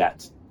guys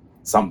get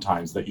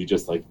sometimes that you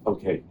just like,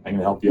 okay, I'm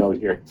gonna help you out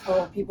here?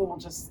 Oh, people will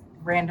just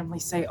randomly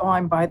say, oh,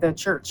 I'm by the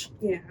church.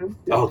 Yeah.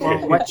 Okay.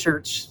 Or what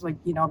church? Like,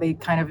 they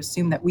kind of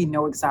assume that we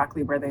know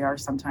exactly where they are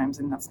sometimes,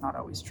 and that's not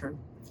always true.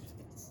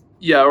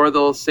 Yeah, or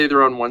they'll say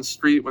they're on one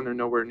street when they're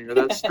nowhere near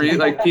that street.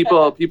 Like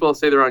people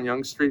say they're on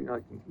Yonge Street, and you're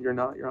like, you're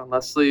not. You're on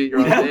Leslie. You're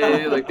on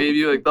Bay. Like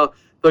Bayview.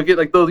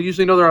 Like they'll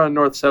usually know they're on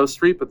North South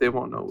Street, but they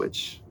won't know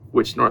which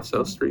North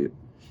South Street.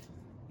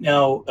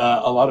 Now,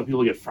 a lot of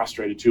people get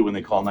frustrated too when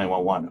they call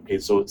 911. Okay,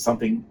 so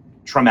something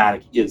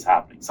traumatic is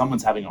happening.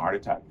 Someone's having a heart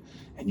attack.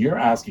 and you're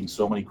asking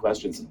so many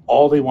questions, and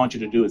all they want you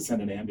to do is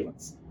send an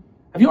ambulance.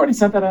 Have you already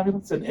sent that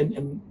ambulance?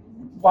 And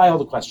why all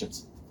the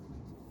questions?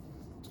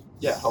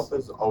 Yeah, help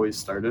has always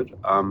started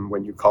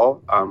when you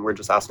call. We're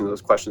just asking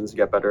those questions to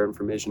get better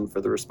information for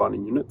the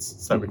responding units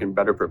so that we can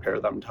better prepare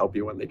them to help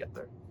you when they get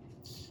there.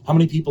 How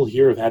many people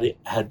here have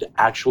had to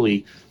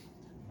actually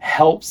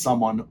help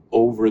someone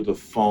over the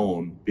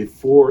phone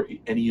before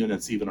any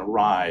units even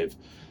arrive?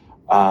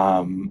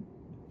 How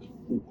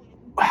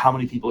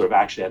many people have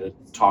actually had to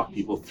talk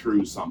people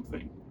through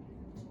something?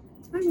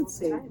 I would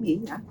say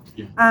me,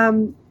 Yeah.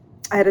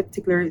 I had a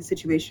particular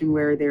situation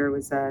where there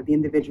was the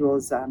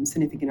individual's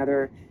significant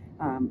other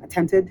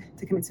attempted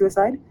to commit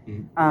suicide.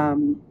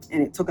 And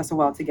it took us a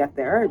while to get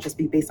there, just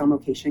based on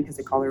location, because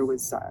the caller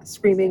was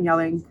screaming,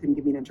 yelling, couldn't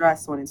give me an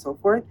address, so on and so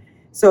forth.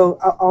 So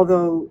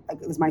although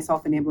it was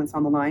myself and ambulance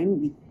on the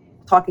line,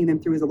 talking them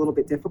through was a little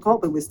bit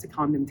difficult, but it was to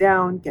calm them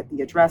down, get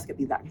the address, get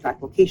the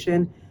exact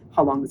location,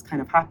 how long this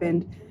kind of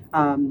happened.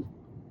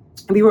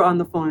 We were on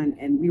the phone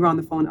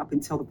up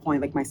until the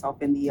point, like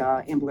myself and the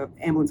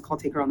ambulance call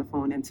taker on the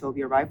phone until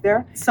we arrived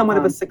there. Somewhat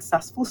of a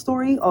successful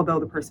story, although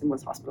the person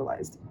was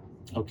hospitalized.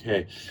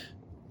 Okay.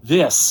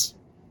 This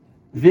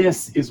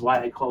is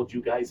why I called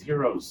you guys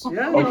heroes.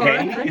 Yeah,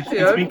 okay?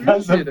 It's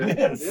because of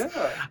this.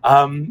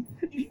 Yeah.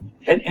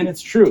 And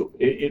it's true.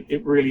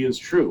 It really is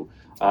true.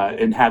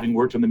 And having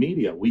worked in the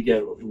media,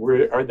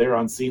 we're there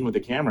on scene with the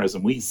cameras,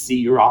 and we see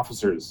your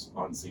officers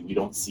on scene. We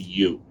don't see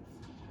you.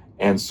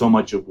 And so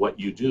much of what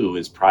you do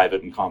is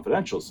private and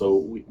confidential, so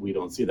we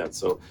don't see that.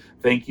 So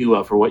thank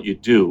you for what you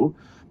do.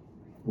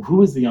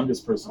 Who is the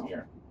youngest person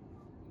here?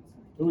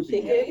 Who would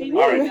be?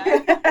 All right,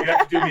 you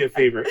have to do me a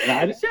favor.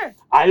 And Sure.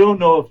 I don't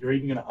know if you're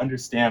even going to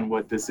understand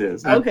what this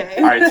is. Okay.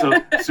 All right,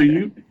 so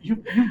you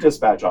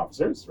dispatch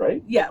officers,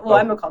 right? Yeah, well,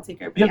 I'm a call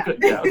taker, but yeah.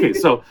 Yeah, okay,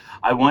 so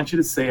I want you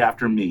to say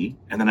after me,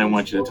 and then I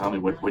want you to tell me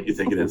what you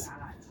think it is.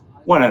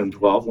 1 out of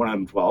 12, 1 out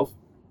of 12.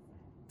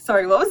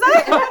 Sorry, what was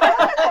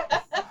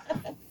that?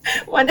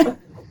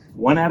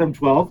 1 out of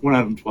 12, 1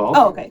 out of 12.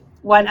 Oh, okay.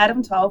 1 out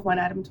of 12, 1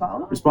 out of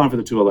 12. Respond for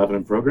the 211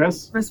 in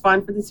progress.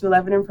 Respond for the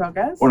 211 in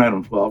progress. 1 out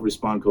of 12,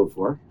 respond code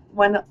 4.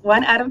 1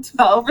 out of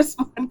 12,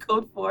 respond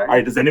code 4. All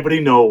right, does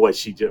anybody know what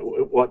she did?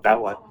 What that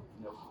was?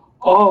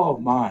 Oh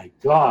my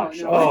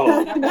gosh.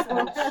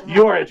 Oh,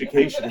 your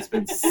education has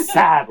been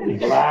sadly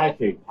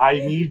lacking. I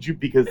need you,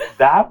 because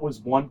that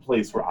was one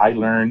place where I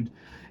learned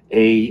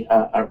a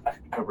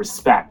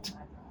respect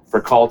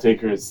for call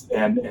takers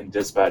and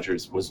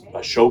dispatchers, was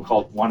a show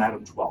called 1 out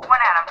of 12. 1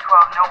 out of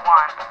 12, no 1.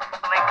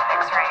 Link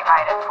X-ray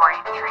Ida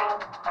 483.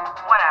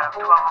 1 out of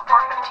 12,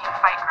 415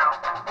 fight group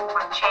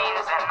with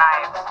chains and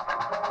knives.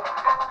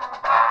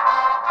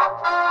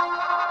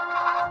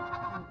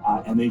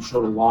 And they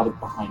showed a lot of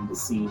behind the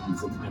scenes in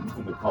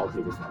the call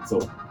takers net.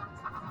 So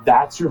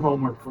that's your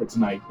homework for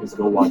tonight, is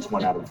go watch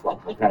 1 out of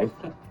 12, okay?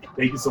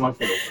 Thank you so much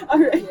for this. All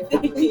right,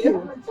 thank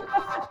you.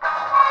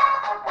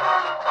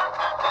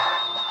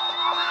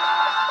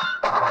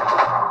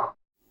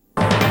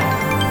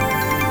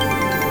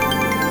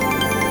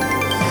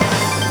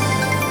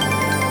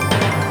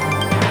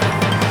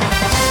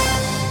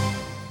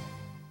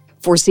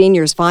 For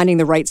seniors, finding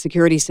the right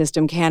security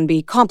system can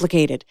be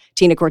complicated.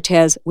 Tina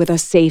Cortez with a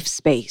safe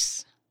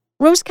space.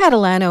 Rose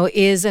Catalano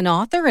is an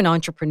author and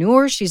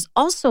entrepreneur. She's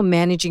also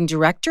managing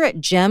director at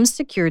GEMS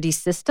Security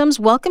Systems.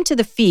 Welcome to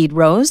the feed,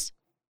 Rose.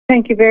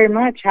 Thank you very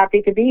much.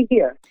 Happy to be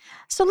here.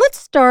 So let's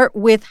start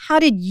with, how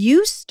did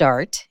you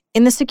start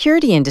in the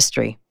security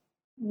industry?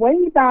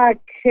 Way back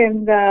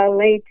in the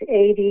late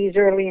 80s,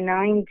 early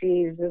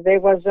 90s,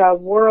 there was a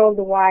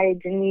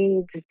worldwide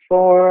need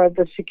for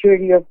the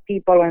security of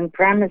people and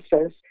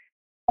premises.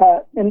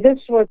 And this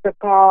was a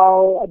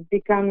call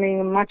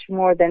becoming much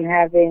more than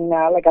having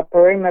like a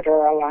perimeter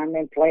alarm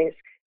in place.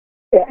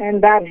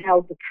 And that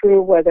held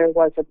true whether it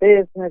was a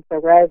business, a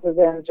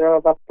residence, or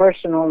of a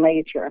personal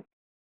nature.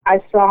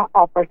 I saw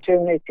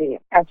opportunity.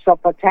 I saw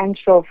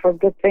potential for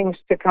good things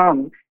to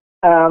come.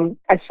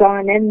 I saw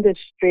an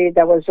industry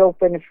that was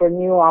open for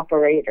new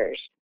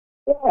operators.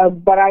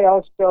 But I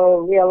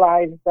also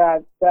realized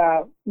that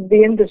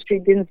the industry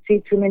didn't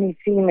see too many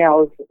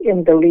females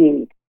in the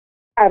lead.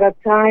 At a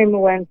time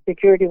when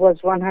security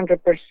was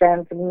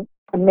 100%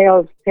 a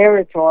male's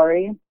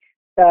territory,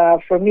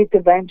 for me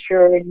to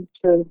venture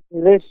into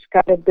this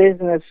kind of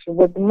business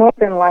would more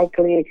than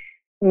likely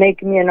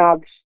make me an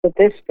odd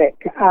statistic.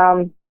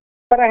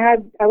 But I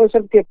was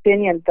of the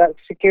opinion that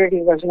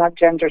security was not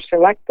gender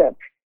selective.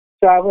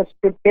 So I was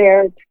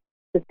prepared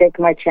to take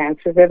my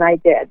chances, and I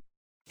did.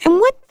 And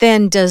what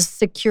then does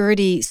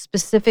security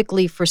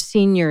specifically for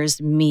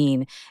seniors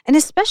mean, and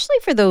especially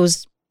for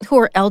those who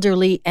are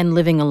elderly and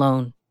living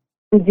alone?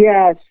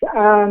 Yes.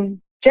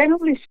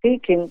 Generally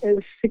speaking,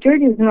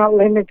 security is not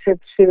limited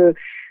to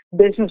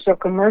business or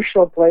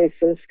commercial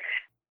places.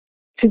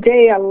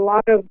 Today, a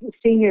lot of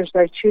seniors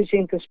are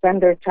choosing to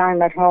spend their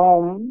time at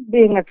home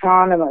being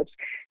autonomous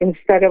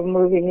instead of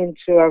moving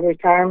into a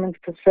retirement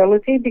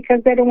facility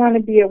because they don't want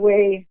to be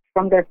away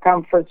from their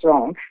comfort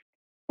zone.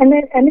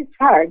 And it's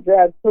hard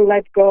to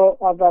let go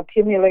of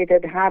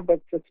accumulated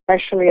habits,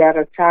 especially at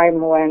a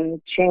time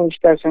when change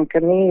doesn't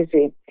come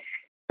easy.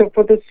 So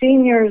for the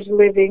seniors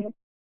living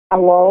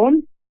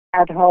alone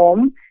at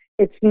home,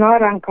 it's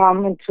not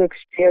uncommon to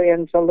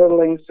experience a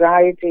little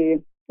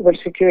anxiety where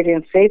security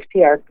and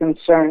safety are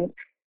concerned.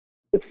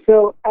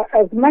 So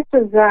as much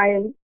as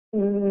I'm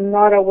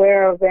not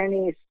aware of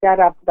any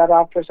setup that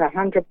offers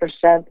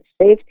 100%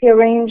 safety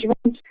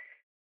arrangements,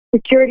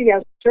 security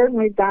has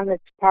certainly done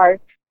its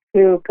part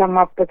to come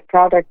up with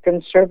product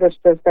and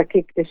services that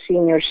keep the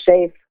seniors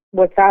safe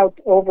without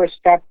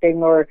overstepping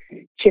or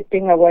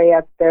chipping away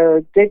at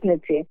their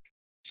dignity.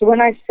 So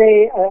when I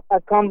say a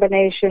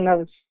combination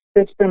of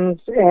systems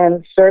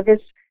and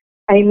service,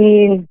 I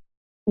mean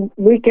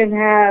we can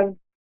have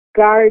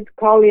guard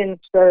call-in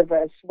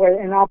service where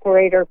an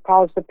operator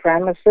calls the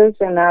premises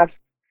and asks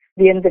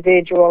the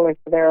individual if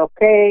they're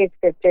okay, if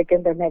they've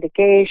taken their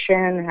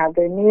medication, have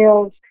their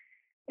meals.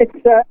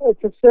 It's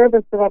a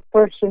service of a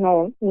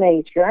personal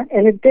nature,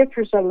 and it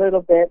differs a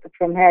little bit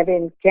from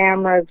having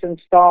cameras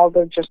installed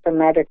or just a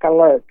medic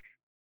alert.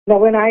 Now,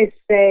 when I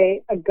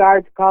say a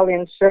guard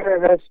call-in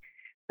service,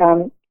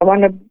 I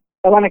want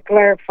to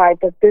clarify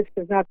that this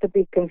is not to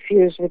be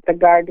confused with the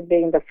guard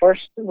being the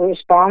first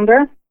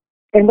responder.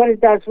 And what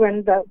it does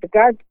when the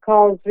guard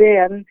calls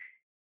in,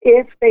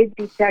 if they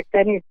detect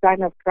any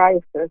sign of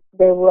crisis,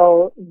 they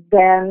will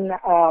then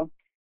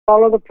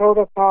follow the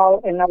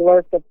protocol and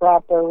alert the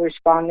proper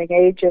responding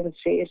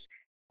agencies.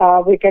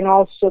 We can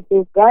also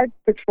do guard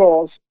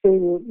patrols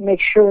to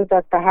make sure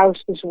that the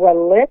house is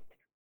well lit,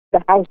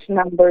 the house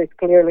number is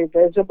clearly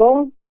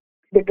visible.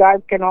 The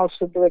guard can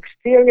also do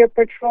exterior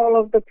patrol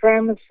of the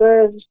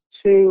premises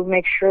to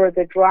make sure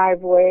the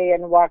driveway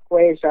and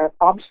walkways are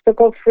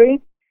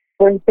obstacle-free.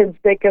 For instance,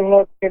 they can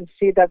look and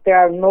see that there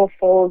are no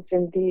folds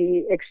in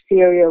the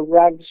exterior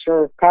rugs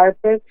or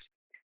carpets.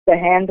 The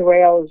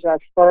handrails are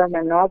firm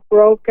and not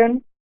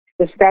broken.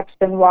 The steps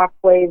and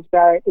walkways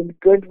are in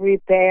good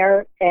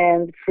repair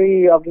and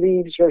free of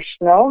leaves or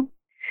snow.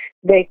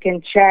 They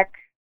can check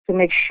to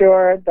make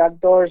sure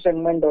that doors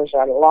and windows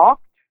are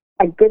locked.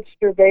 A good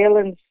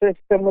surveillance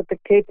system with the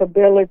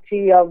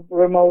capability of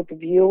remote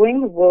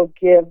viewing will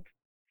give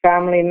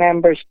family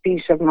members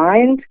peace of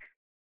mind.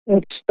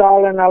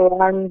 Install an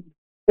alarm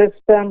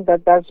system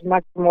that does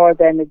much more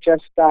than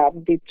just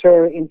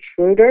deter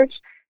intruders.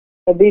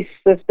 These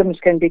systems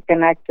can be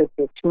connected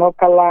to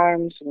smoke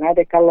alarms,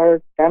 medic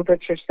alerts,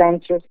 temperature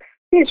sensors.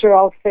 These are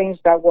all things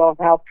that will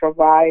help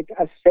provide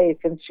a safe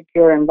and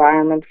secure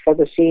environment for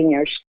the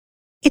seniors.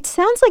 It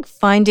sounds like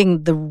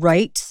finding the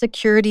right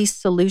security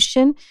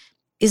solution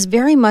is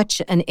very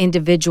much an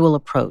individual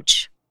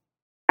approach.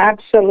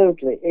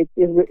 Absolutely,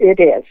 it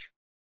is.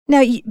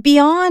 Now,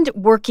 beyond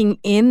working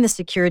in the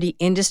security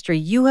industry,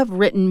 you have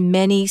written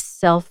many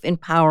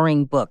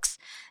self-empowering books.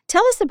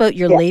 Tell us about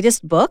your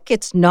latest book,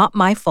 It's Not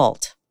My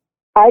Fault.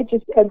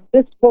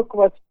 This book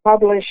was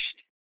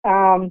published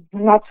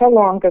not so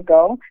long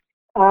ago.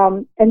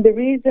 And the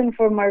reason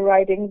for my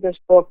writing this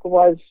book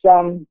was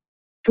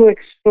to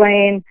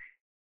explain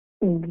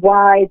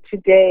why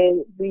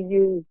today we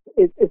use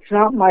it's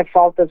not my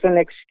fault as an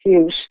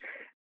excuse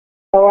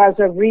or as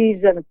a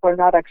reason for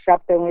not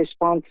accepting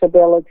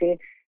responsibility.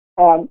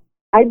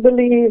 I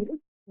believe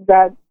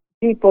that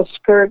people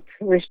skirt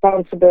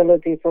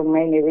responsibility for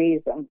many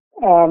reasons.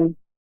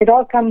 It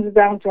all comes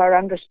down to our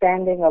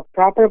understanding of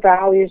proper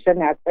values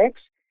and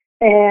ethics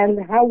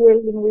and how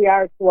willing we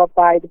are to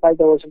abide by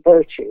those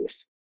virtues.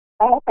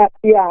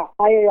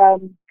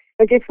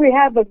 Like if we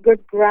have a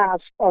good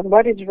grasp on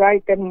what is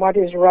right and what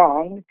is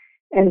wrong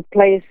and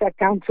place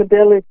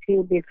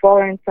accountability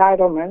before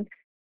entitlement,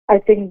 I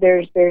think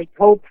there's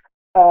hope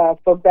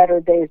for better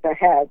days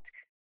ahead.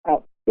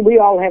 We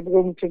all have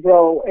room to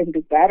grow and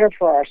do better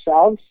for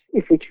ourselves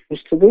if we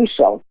choose to do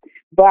so.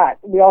 But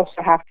we also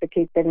have to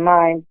keep in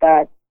mind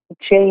that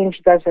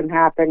change doesn't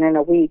happen in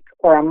a week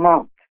or a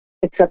month.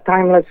 It's a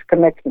timeless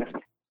commitment.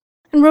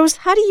 And Rose,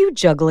 how do you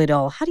juggle it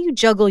all? How do you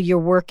juggle your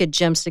work at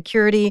GEM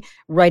Security,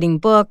 writing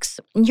books,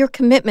 and your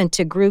commitment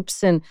to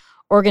groups and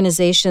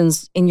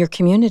organizations in your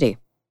community?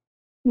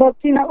 Well,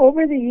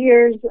 over the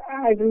years,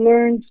 I've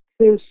learned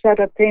to set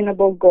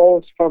attainable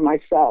goals for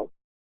myself.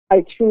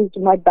 I choose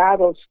my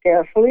battles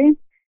carefully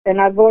and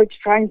avoid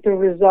trying to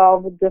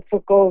resolve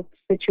difficult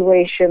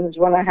situations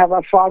when I have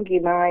a foggy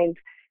mind.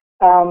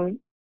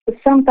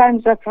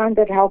 Sometimes I find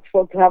it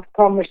helpful to have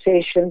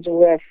conversations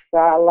with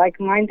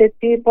like-minded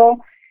people,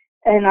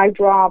 and I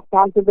draw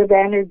positive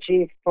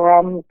energy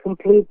from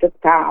completed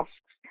tasks.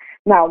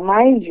 Now,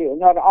 mind you,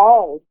 not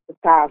all the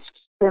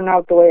tasks turn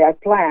out the way I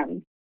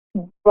plan,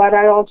 but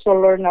I also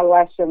learn a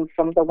lesson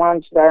from the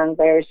ones that are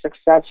very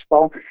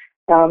successful.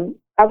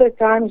 Other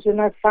times when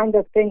I find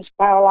that things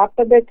pile up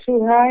a bit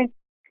too high,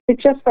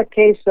 it's just a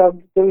case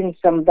of doing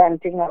some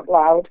venting out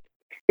loud.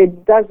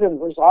 It doesn't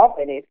resolve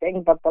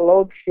anything, but the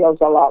load feels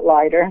a lot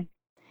lighter.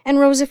 And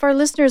Rose, if our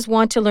listeners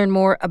want to learn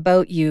more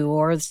about you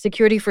or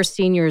Security for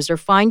Seniors or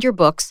find your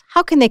books,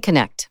 how can they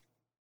connect?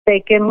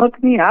 They can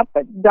look me up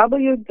at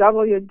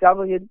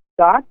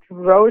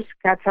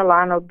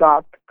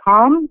www.rosecatalano.com.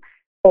 www.gemssecurity.com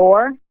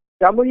or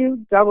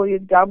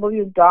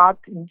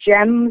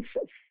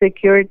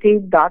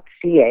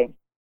www.gemssecurity.ca.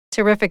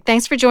 Terrific.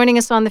 Thanks for joining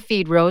us on The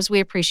Feed, Rose.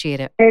 We appreciate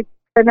it. It's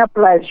been a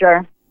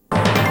pleasure.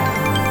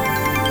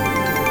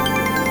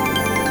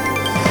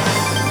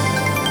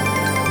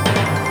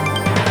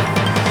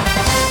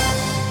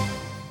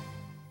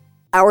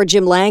 Our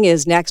Jim Lang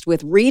is next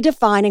with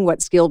redefining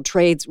what skilled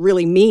trades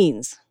really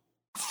means.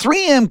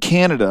 3M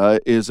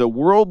Canada is a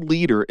world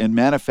leader in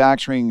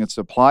manufacturing and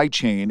supply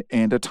chain.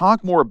 And to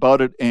talk more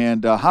about it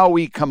and how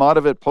we come out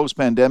of it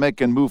post-pandemic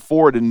and move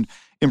forward and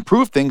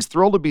improve things,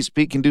 thrilled to be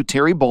speaking to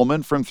Terry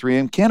Bowman from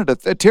 3M Canada.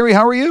 Terry,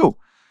 how are you?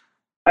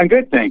 I'm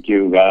good, thank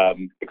you.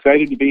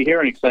 Excited to be here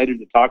and excited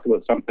to talk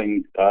about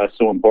something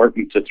so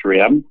important to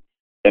 3M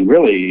and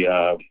really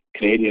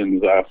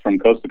Canadians from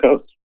coast to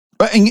coast.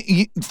 And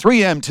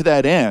 3M, to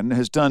that end,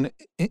 has done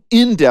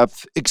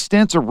in-depth,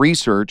 extensive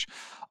research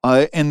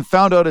and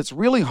found out it's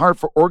really hard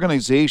for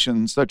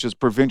organizations such as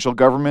provincial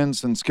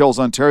governments and Skills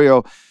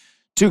Ontario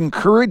to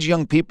encourage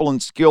young people in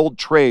skilled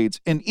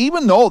trades. And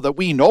even though that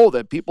we know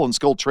that people in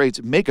skilled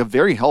trades make a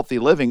very healthy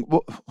living,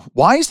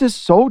 why is this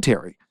so,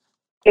 Terry?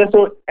 Yeah,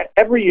 so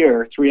every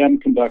year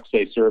 3M conducts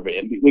a survey,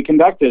 and we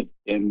conduct it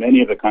in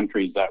many of the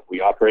countries that we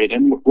operate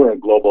in. We're a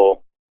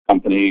global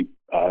company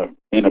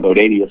in about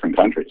 80 different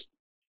countries.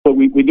 But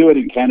we do it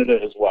in Canada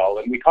as well,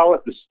 and we call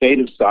it the State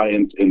of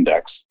Science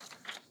Index.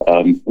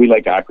 We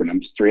like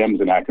acronyms. 3M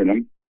is an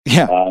acronym.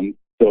 Yeah.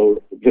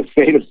 So the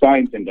State of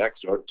Science Index,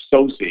 or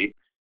SOCI,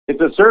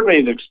 it's a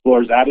survey that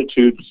explores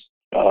attitudes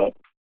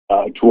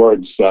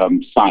towards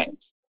science,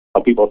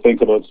 how people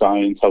think about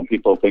science, how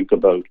people think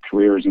about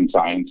careers in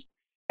science.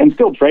 And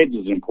skilled trades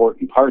is an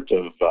important part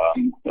of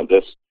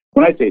this.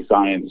 When I say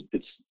science,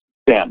 it's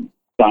STEM,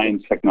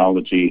 science,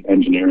 technology,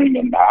 engineering,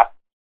 and math.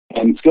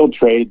 And skilled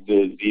trades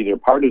is either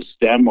part of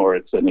STEM or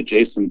it's an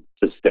adjacent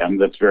to STEM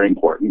that's very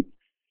important.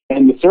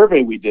 And the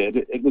survey we did,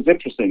 it was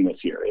interesting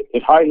this year.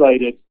 It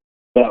highlighted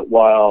that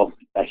while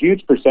a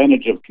huge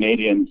percentage of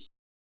Canadians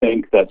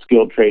think that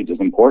skilled trades is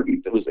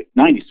important, it was like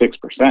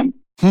 96%.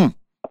 I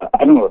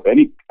don't know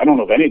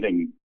if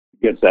anything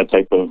gets that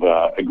type of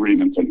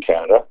agreement in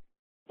Canada.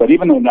 But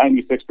even though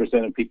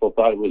 96% of people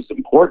thought it was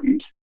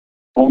important,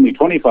 only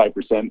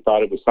 25%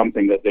 thought it was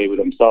something that they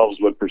themselves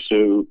would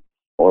pursue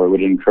or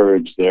would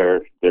encourage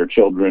their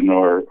children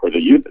or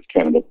the youth of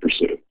Canada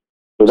pursue.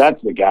 So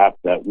that's the gap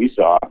that we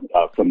saw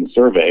from the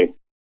survey,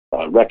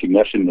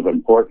 recognition of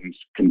importance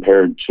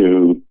compared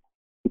to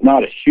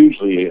not a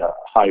hugely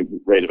high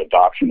rate of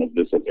adoption of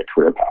this as a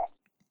career path.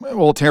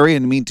 Well, Terry,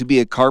 and I mean, to be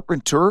a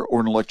carpenter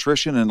or an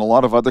electrician in a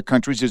lot of other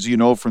countries, as you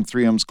know, from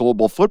 3M's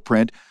global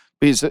footprint,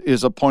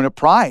 is a point of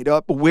pride.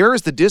 Where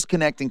is the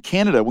disconnect in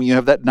Canada when you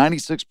have that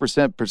 96%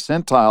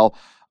 percentile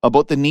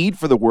about the need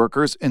for the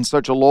workers and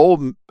such a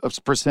low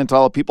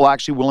percentile of people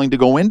actually willing to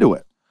go into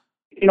it?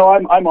 You know,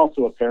 I'm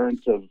also a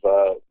parent of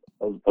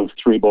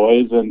three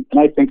boys, and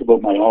I think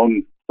about my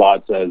own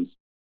thoughts as,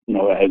 you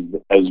know,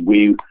 as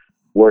we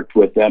worked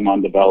with them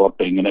on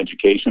developing an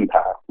education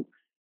path.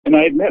 And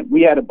I admit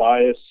we had a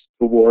bias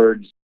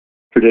towards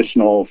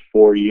traditional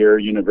 4-year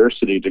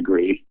university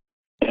degree,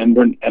 and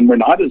we're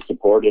not as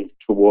supportive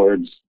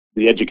towards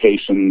the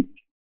education,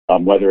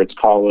 whether it's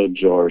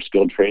college or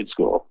skilled trade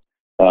school,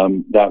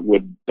 that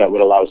would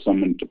allow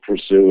someone to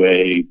pursue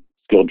a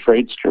skilled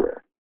trades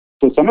career.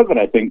 So some of it,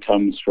 I think,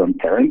 comes from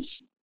parents.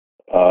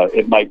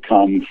 It might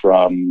come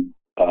from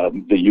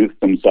the youth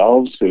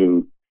themselves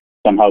who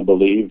somehow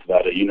believe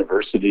that a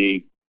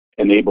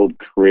university-enabled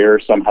career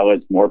somehow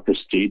is more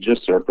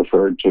prestigious or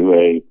preferred to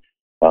a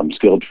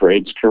skilled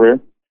trades career.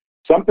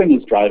 Something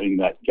is driving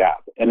that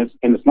gap, and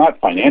it's not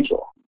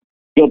financial.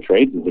 Skilled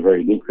trades is a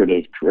very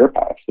lucrative career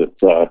path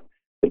that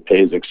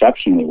pays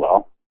exceptionally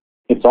well.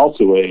 It's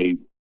also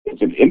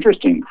it's an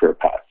interesting career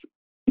path.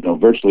 You know,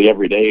 virtually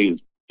every day is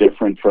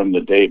different from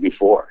the day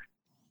before.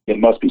 It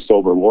must be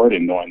so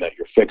rewarding knowing that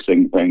you're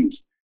fixing things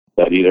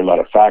that either let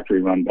a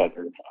factory run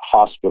better, a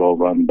hospital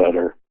run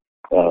better,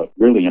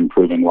 really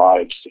improving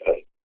lives,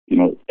 you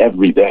know,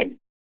 every day.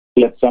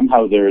 Yet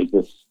somehow there is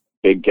this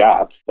big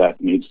gap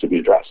that needs to be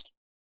addressed.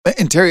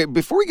 And Terry,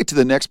 before we get to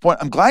the next point,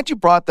 I'm glad you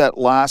brought that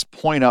last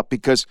point up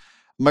because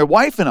my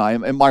wife and I,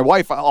 and my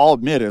wife, I'll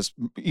admit, is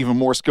even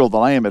more skilled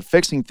than I am at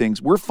fixing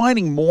things. We're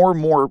finding more and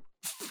more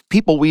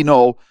people we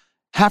know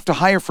have to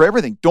hire for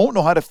everything, don't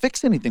know how to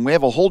fix anything. We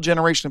have a whole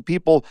generation of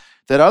people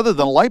that other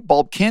than a light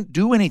bulb can't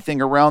do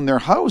anything around their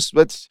house.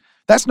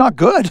 That's not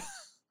good.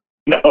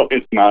 No,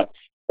 it's not.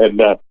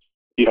 And,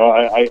 you know,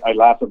 I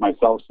laugh at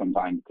myself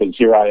sometimes because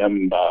here I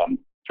am,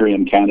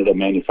 3M Canada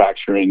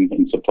manufacturing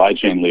and supply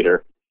chain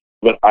leader,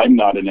 but I'm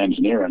not an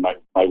engineer. And my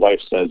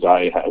wife says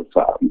I have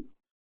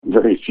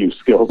very few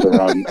skills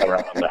around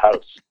the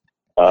house.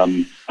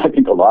 I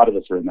think a lot of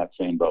us are in that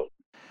same boat.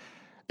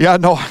 Yeah,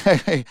 no,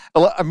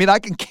 I mean, I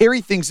can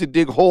carry things to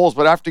dig holes,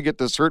 but after you get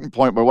to a certain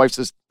point, my wife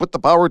says, put the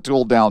power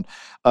tool down.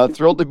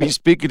 Thrilled to be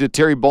speaking to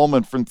Terry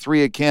Bowman from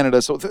 3M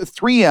Canada. So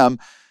 3M,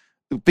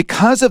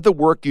 because of the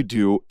work you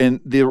do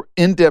and the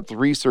in-depth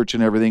research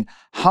and everything,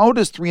 how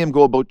does 3M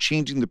go about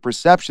changing the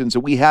perceptions that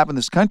we have in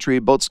this country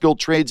about skilled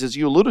trades, as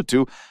you alluded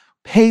to,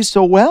 pay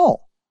so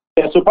well?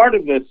 Yeah, so part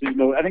of this,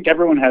 I think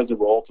everyone has a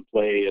role to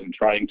play in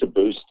trying to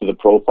boost the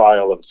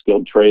profile of a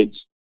skilled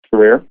trades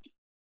career,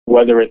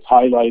 whether it's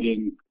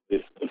highlighting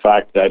the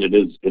fact that it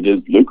is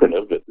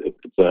lucrative,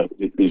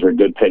 these are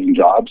good paying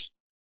jobs.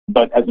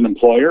 But as an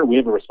employer, we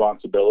have a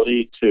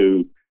responsibility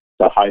to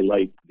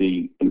highlight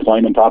the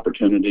employment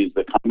opportunities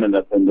that come in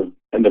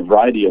and the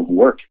variety of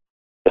work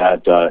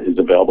that is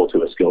available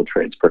to a skilled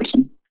trades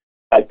person.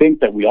 I think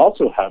that we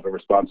also have a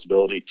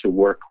responsibility to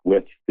work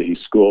with the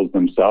schools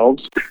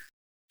themselves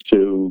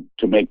to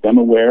make them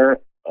aware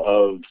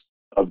of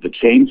the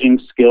changing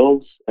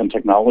skills and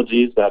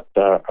technologies that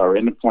are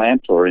in a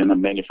plant or in a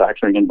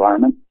manufacturing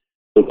environment,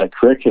 so that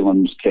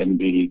curriculums can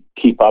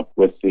keep up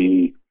with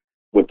the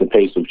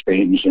pace of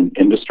change in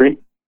industry.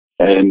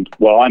 And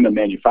while I'm a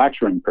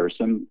manufacturing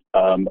person,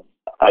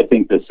 I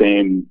think the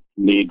same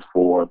need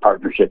for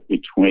partnership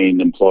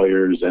between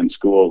employers and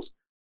schools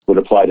would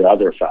apply to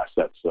other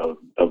facets of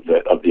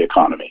the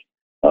economy.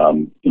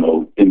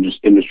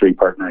 Industry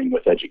partnering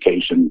with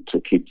education to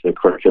keep the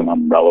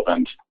curriculum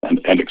relevant and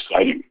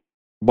exciting.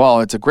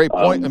 Well, it's a great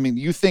point. I mean,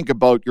 you think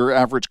about your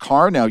average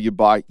car now you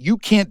buy, you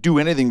can't do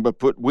anything but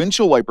put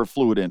windshield wiper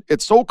fluid in.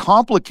 It's so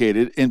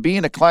complicated, and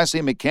being a Class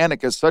A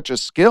mechanic is such a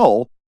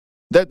skill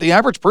that the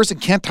average person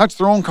can't touch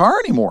their own car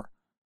anymore.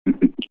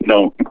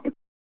 No.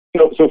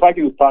 So if I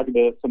can just talk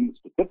about some of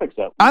the specifics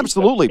of that.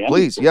 Absolutely,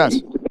 please,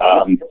 yes.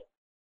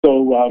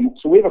 So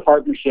we have a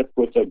partnership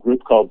with a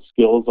group called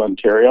Skills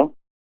Ontario.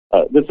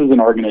 This is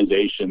an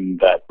organization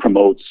that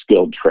promotes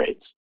skilled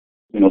trades.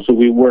 So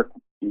we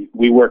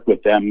work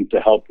with them to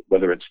help,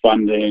 whether it's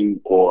funding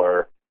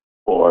or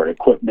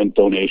equipment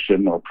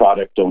donation or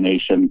product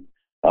donation,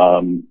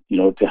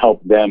 to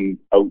help them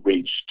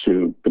outreach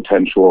to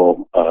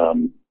potential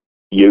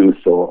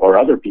youth or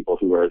other people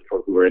who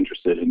are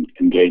interested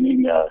in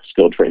gaining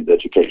skilled trades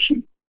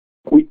education.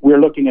 We're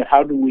looking at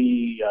how do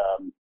we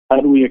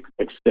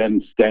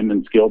extend STEM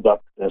and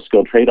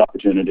skilled trade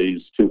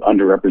opportunities to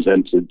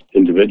underrepresented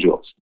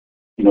individuals.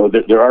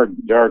 There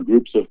are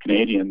groups of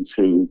Canadians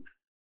who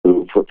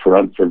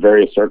for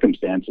various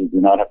circumstances do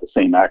not have the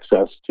same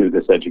access to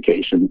this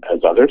education as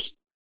others.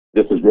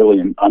 This is really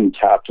an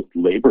untapped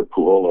labor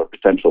pool or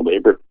potential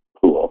labor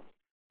pool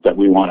that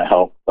we want to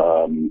help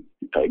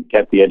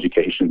get the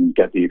education,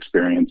 get the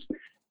experience,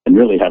 and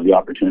really have the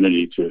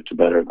opportunity to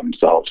better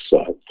themselves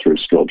through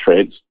skilled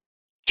trades.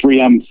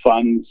 3M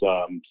funds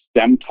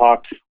STEM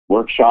Talk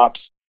workshops,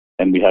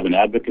 and we have an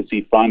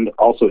advocacy fund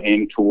also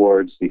aimed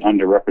towards the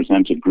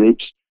underrepresented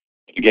groups.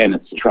 Again,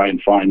 it's to try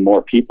and find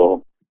more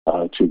people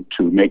to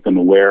make them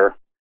aware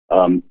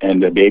and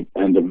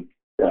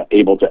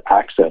able to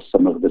access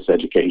some of this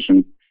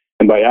education.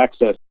 And by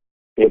access,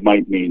 it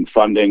might mean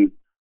funding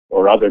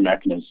or other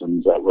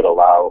mechanisms that would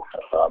allow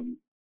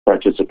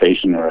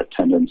participation or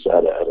attendance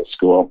at a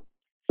school.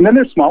 And then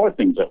there's smaller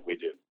things that we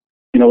do.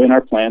 In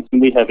our plants,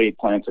 and we have 8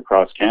 plants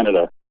across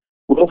Canada,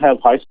 we'll have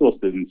high school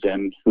students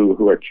in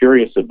who are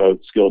curious about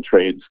skilled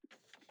trades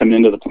come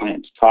into the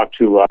plant, talk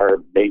to our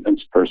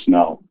maintenance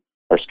personnel,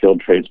 our skilled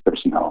trades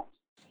personnel.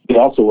 They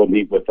also will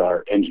meet with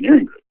our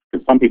engineering group,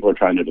 because some people are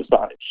trying to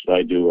decide, should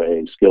I do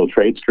a skilled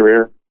trades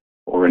career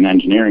or an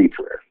engineering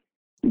career?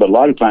 But a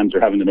lot of times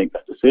they're having to make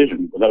that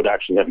decision without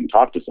actually having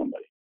talked to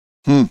somebody.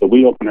 So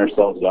we open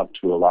ourselves up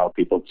to allow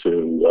people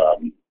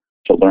to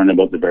learn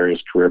about the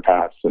various career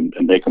paths and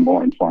make a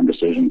more informed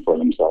decision for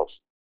themselves.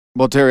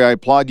 Well, Terry, I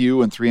applaud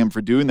you and 3M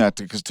for doing that,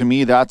 because to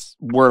me, that's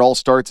where it all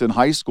starts in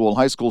high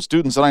school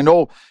students. And I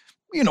know,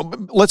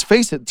 let's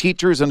face it,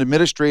 teachers and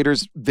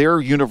administrators, they're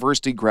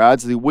university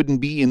grads. They wouldn't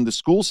be in the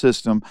school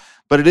system,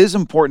 but it is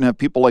important to have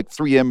people like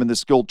 3M and the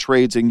skilled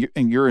trades and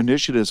your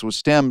initiatives with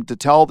STEM to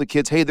tell the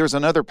kids, hey, there's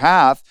another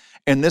path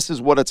and this is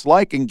what it's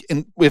like. And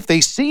if they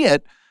see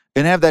it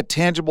and have that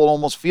tangible,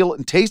 almost feel it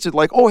and taste it,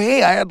 like, oh,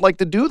 hey, I'd like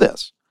to do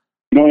this.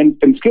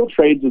 And skilled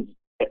trades is,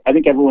 I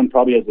think everyone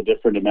probably has a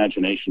different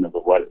imagination of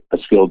what a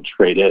skilled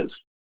trade is.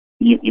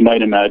 You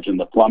might imagine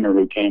the plumber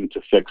who came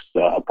to fix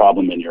a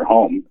problem in your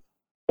home.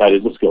 That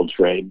is a skilled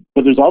trade.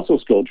 But there's also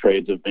skilled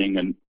trades of being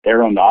an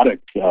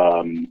aeronautic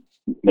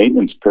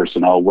maintenance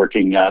personnel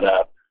working at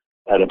a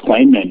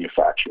plane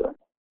manufacturer.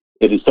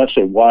 It is such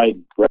a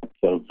wide breadth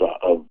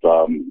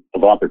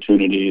of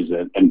opportunities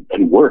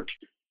and work.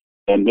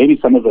 And maybe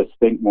some of us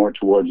think more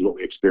towards what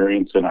we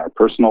experience in our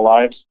personal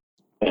lives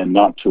and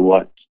not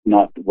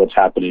what's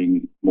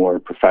happening more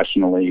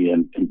professionally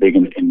and big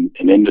in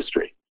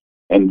industry.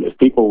 And if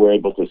people were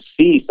able to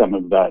see some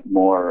of that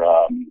more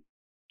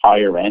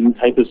higher end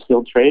type of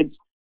skilled trades,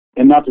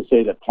 and not to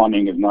say that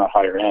plumbing is not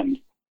higher end,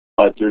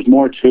 but there's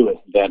more to it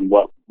than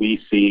what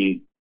we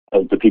see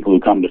of the people who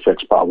come to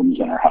fix problems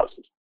in our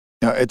houses.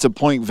 It's a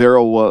point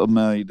very well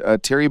made.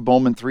 Terry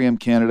Bowman, 3M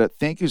Canada,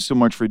 thank you so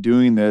much for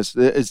doing this.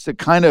 It's the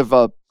kind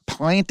of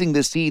planting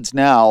the seeds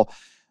now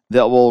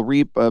that will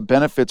reap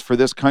benefits for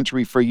this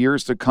country for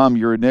years to come,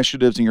 your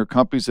initiatives and your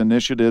company's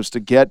initiatives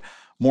to get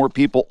more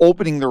people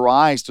opening their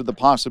eyes to the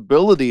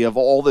possibility of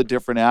all the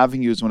different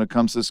avenues when it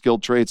comes to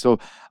skilled trades. So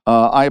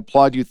I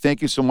applaud you.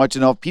 Thank you so much.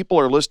 And now if people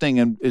are listening,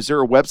 and is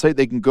there a website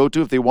they can go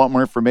to if they want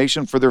more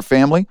information for their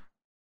family?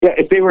 Yeah,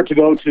 if they were to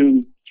go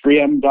to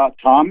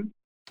 3m.com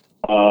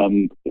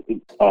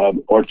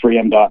or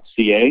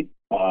 3m.ca,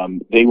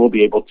 they will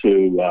be able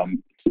to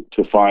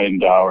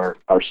find our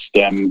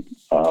STEM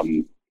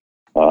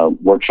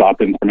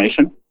workshop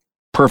information.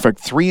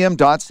 Perfect.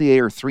 3m.ca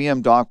or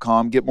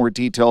 3m.com. Get more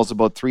details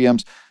about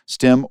 3M's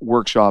STEM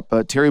workshop.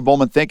 Terry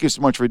Bowman, thank you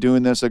so much for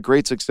doing this. A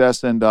great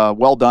success and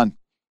well done.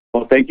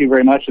 Well, thank you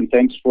very much, and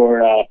thanks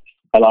for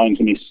allowing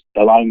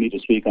me to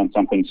speak on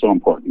something so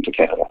important to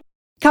Canada.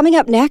 Coming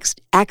up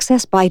next,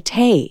 Access by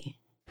Tay.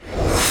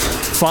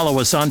 Follow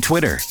us on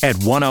Twitter at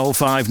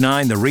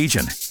 1059 The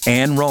Region.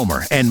 Ann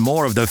Romer and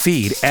more of The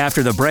Feed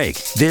after the break.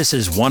 This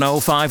is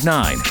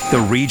 1059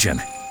 The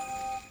Region.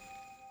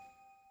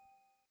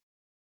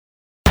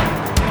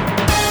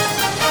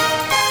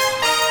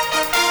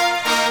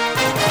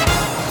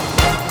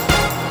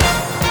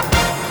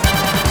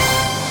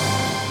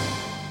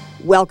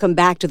 Welcome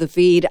back to The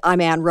Feed.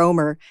 I'm Ann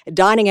Romer.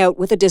 Dining out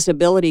with a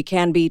disability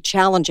can be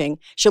challenging.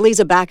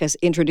 Shaliza Bacchus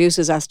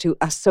introduces us to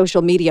a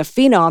social media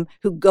phenom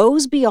who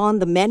goes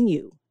beyond the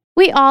menu.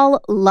 We all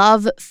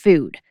love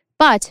food.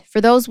 But for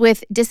those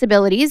with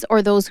disabilities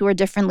or those who are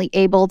differently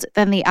abled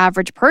than the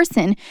average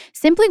person,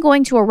 simply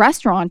going to a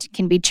restaurant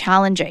can be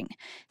challenging.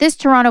 This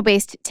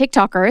Toronto-based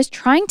TikToker is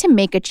trying to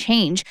make a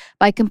change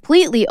by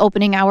completely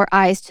opening our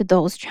eyes to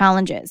those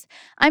challenges.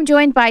 I'm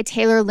joined by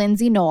Taylor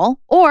Lindsay Knoll,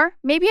 or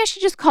maybe I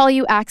should just call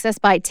you Access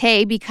by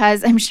Tay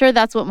because I'm sure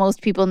that's what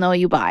most people know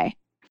you by.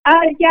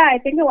 Yeah, I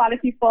think a lot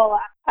of people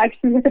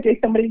actually, the other day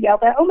somebody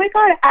yelled at, "Oh my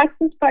God,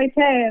 Access by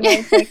Tay," and I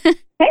was like,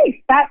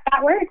 hey, that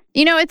works.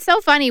 You know, it's so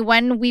funny.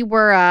 When we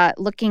were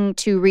looking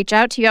to reach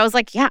out to you, I was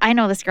like, yeah, I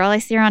know this girl. I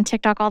see her on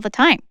TikTok all the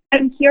time.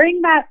 I'm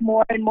hearing that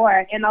more and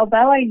more. And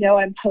although I know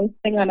I'm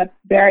posting on a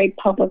very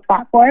public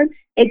platform,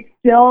 it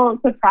still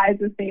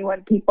surprises me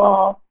when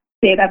people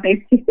say that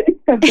they see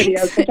some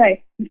videos, which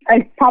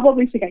I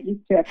probably should get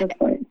used to at this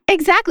point.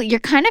 Exactly.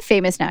 You're kind of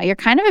famous now. You're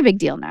kind of a big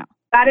deal now.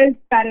 That is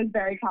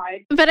very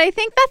kind. But I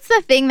think that's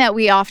the thing that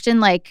we often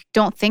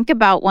don't think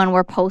about when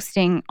we're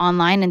posting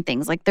online and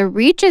things. Like the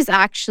reach is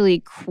actually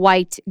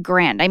quite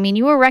grand. I mean,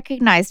 you were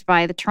recognized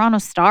by the Toronto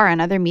Star and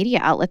other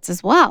media outlets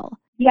as well.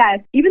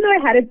 Yes, even though I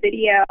had a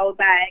video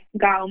that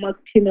got almost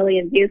 2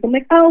 million views, I'm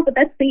like, oh, but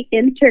that's the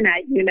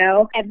internet, you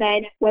know? And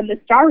then when the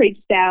Star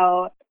reached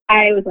out,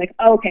 I was like,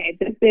 okay,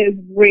 this is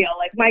real.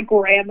 Like, my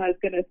grandma's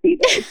going to see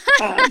this.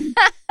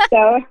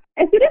 So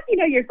as soon as you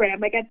know your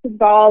grandma gets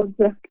involved,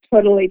 it's a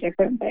totally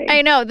different thing.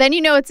 I know. Then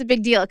you know it's a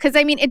big deal. Because,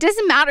 I mean, it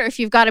doesn't matter if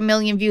you've got 1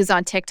 million views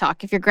on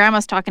TikTok. If your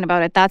grandma's talking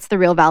about it, that's the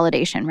real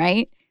validation,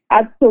 right?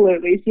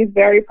 Absolutely. She's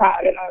very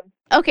proud of them.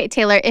 Okay,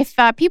 Taylor, if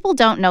people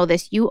don't know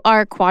this, you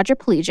are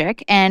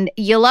quadriplegic and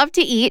you love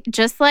to eat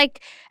just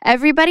like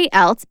everybody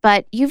else,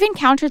 but you've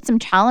encountered some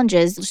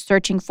challenges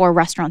searching for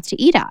restaurants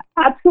to eat at.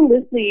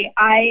 Absolutely.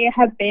 I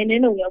have been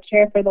in a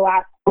wheelchair for the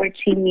last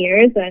 14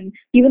 years, and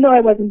even though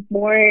I wasn't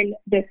born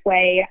this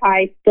way,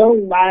 I still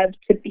love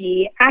to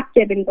be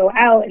active and go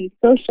out and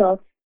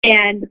social.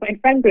 And my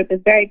friend group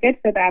is very good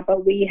for that,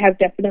 but we have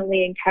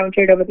definitely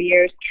encountered over the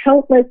years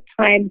countless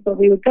times when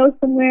we would go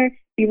somewhere,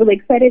 be really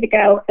excited to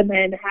go, and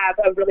then have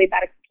a really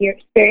bad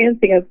experience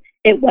because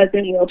it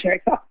wasn't wheelchair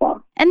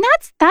accessible. And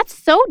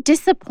that's so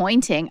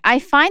disappointing. I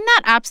find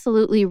that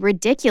absolutely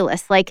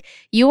ridiculous. Like,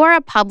 you are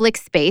a public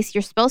space.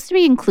 You're supposed to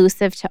be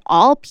inclusive to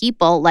all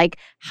people. Like,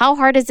 how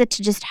hard is it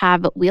to just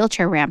have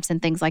wheelchair ramps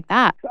and things like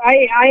that?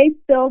 I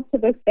still, to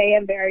this day,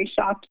 am very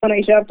shocked when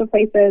I show up to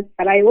places,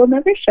 and I will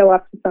never show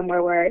up to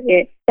somewhere where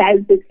it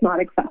says it's not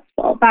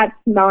accessible. That's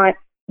not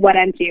what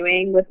I'm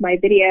doing with my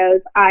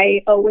videos.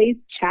 I always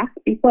check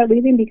before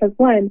leaving because,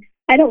 one,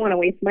 I don't want to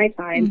waste my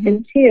time,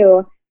 and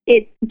two,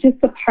 it's just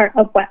a part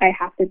of what I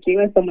have to do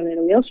as someone in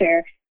a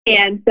wheelchair.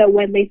 And so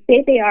when they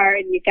say they are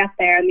and you get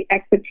there and the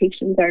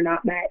expectations are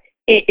not met,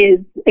 it is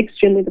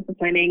extremely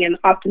disappointing and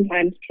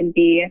oftentimes can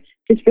be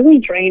just really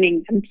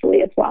draining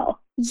mentally as well.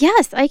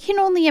 Yes, I can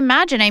only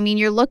imagine. I mean,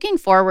 you're looking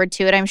forward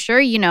to it. I'm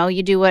sure, you know,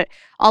 you do what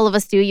all of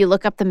us do. You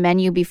look up the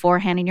menu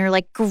beforehand and you're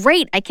like,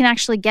 great, I can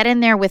actually get in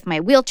there with my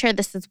wheelchair.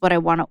 This is what I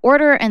want to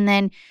order. And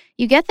then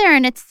you get there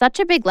and it's such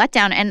a big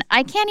letdown. And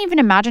I can't even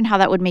imagine how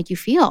that would make you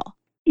feel.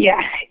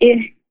 Yeah,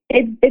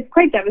 it's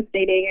quite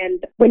devastating.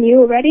 And when you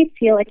already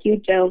feel like you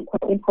don't,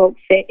 quote unquote,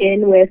 fit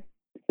in with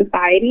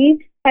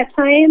society at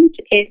times,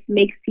 it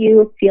makes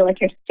you feel like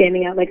you're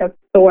standing out like a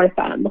sore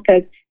thumb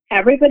because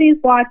everybody's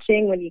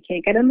watching when you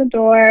can't get in the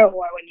door or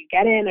when you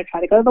get in or try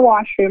to go to the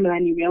washroom and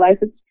then you realize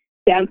it's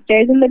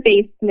downstairs in the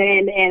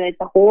basement and it's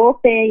a whole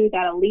thing. You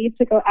got to leave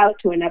to go out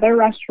to another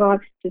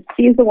restaurant to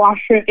use the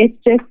washroom.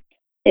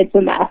 It's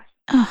a mess.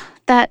 Oh,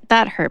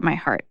 that hurt my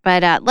heart.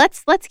 But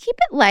let's keep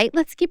it light.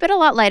 Let's keep it a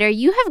lot lighter.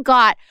 You have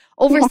got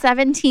over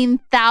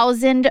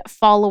 17,000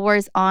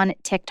 followers on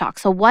TikTok.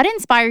 So what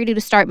inspired you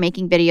to start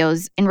making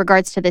videos in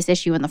regards to this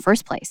issue in the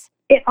first place?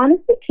 It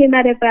honestly came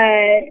out of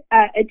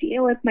a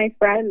deal with my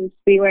friends.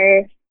 We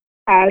were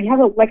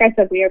like I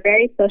said, we are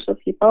very social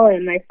people,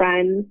 and my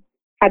friends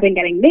have been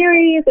getting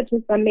married, which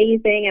is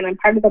amazing, and I'm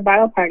part of the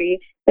bridal party,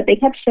 but they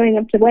kept showing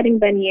up to wedding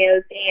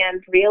venues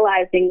and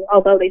realizing,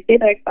 although they say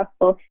they're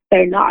accessible,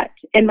 they're not.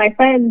 And my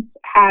friends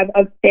have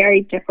a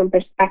very different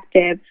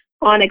perspective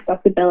on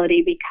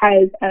accessibility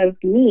because of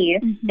me,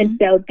 and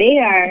so they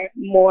are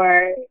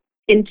more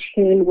in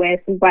tune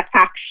with what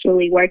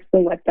actually works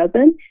and what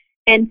doesn't.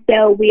 And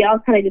so we all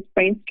kind of just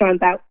brainstormed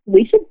that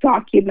we should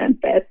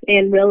document this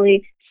and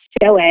really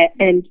show it.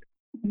 And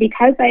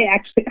because I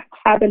actually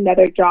have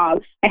another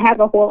job, I have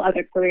a whole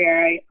other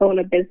career. I own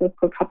a business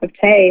called Cup of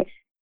Tea.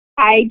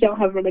 I don't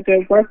have really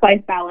good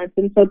work-life balance.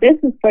 And so this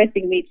is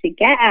forcing me to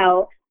get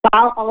out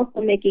while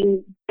also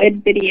making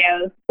good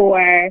videos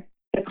for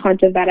the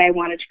content that I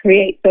wanted to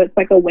create. So it's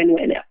like a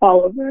win-win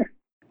all over.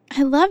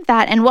 I love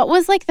that. And what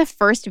was like the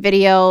first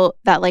video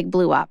that like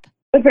blew up?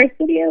 The first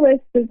video was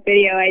this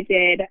video I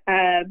did.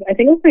 I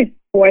think it was my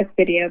fourth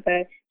video,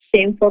 the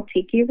Shameful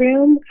Tiki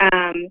Room.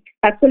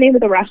 That's the name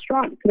of the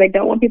restaurant because I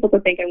don't want people to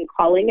think I'm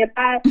calling it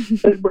that.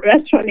 The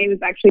restaurant name is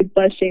actually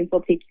The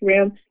Shameful Tiki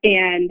Room.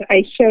 And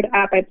I showed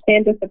up. I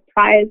planned a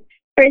surprise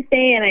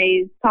birthday, and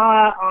I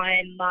saw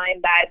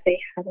online that they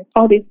had like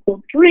all these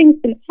cool drinks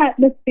and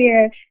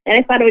atmosphere. And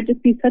I thought it would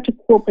just be such a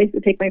cool place to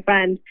take my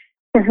friend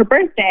for her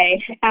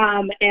birthday.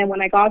 And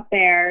when I got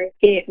there,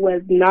 it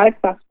was not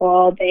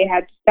accessible. They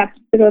had steps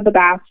to go to the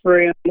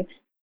bathroom.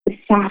 The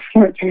staff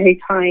weren't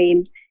very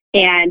kind.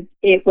 And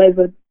it was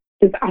a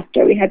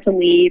disaster. We had to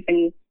leave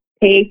and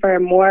pay for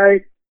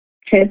more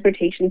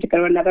transportation to go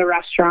to another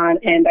restaurant.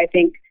 And I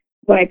think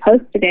when I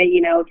posted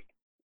it,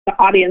 the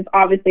audience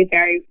obviously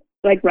very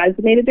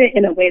resonated it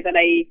in a way that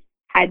I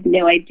had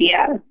no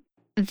idea.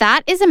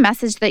 That is a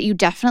message that you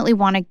definitely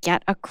want to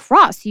get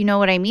across. You know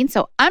what I mean?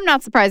 So I'm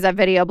not surprised that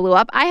video blew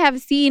up. I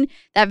have seen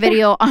that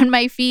video on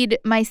my feed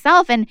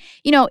myself. And,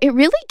 it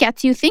really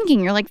gets you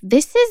thinking. You're like,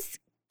 this is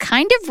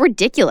kind of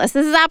ridiculous.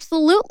 This is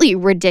absolutely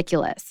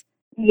ridiculous.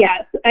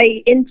 Yes.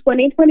 In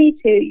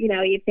 2022,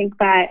 you think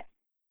that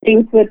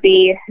things would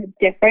be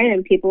different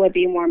and people would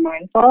be more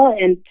mindful.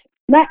 And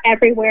not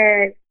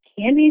everywhere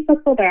can be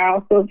accessible. There are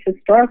also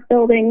historic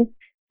buildings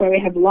where we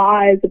have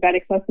laws about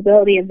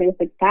accessibility and things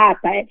like that.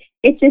 But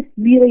it's just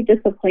really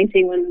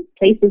disappointing when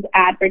places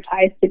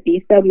advertise to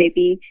be so,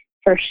 maybe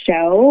for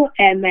show,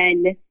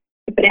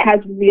 but it has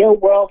real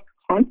world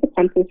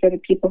consequences for the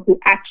people who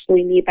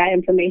actually need that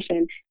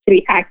information to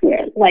be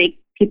accurate, like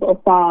people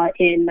saw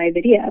in my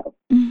video.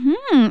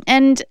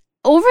 And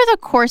over the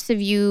course of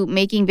you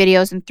making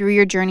videos and through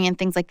your journey and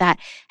things like that,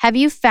 have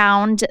you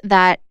found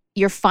that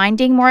you're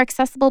finding more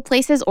accessible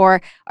places,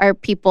 or are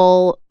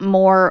people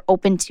more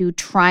open to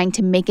trying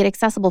to make it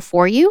accessible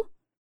for you?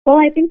 Well,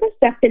 I think there's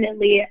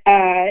definitely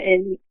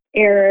an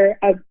air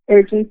of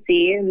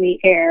urgency in the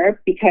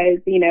air because,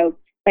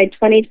 by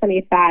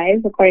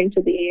 2025, according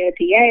to the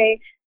AODA,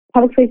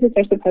 public places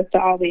are supposed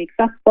to all be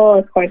accessible.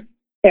 Of course,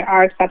 there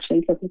are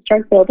exceptions with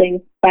historic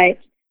buildings, but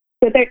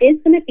so there is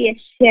going to be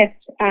a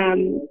shift.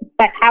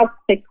 But how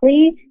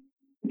quickly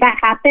that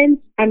happens,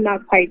 I'm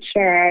not quite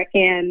sure.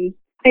 And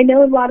I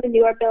know a lot of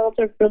newer builds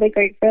are really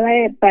great for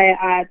that,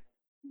 but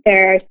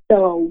there's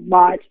still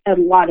a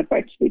lot of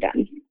work to be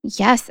done.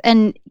 Yes.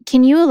 And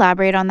can you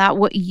elaborate on that?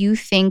 What you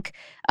think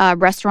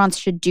restaurants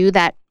should do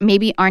that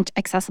maybe aren't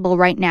accessible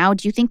right now?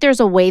 Do you think there's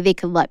a way they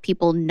could let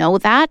people know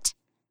that?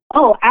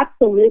 Oh,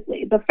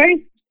 absolutely. The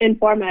first and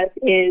foremost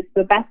is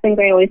the best thing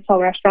I always tell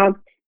restaurants: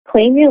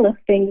 claim your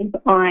listings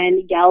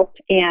on Yelp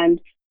and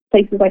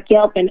places like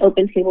Yelp and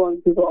OpenTable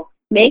and Google.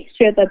 Make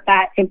sure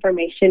that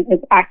information is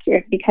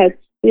accurate because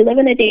we live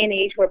in a day and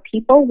age where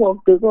people will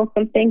Google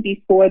something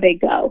before they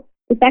go.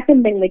 The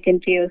second thing they can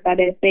do is that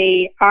if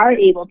they are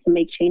able to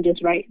make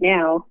changes right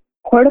now,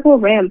 portable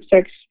ramps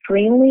are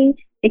extremely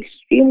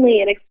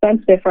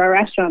inexpensive for a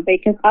restaurant. They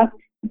can cost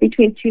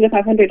between $200 to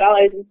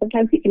 $500, and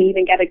sometimes you can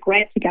even get a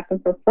grant to get them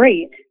for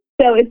free.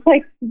 So it's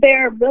like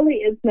there really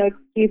is no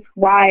excuse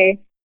why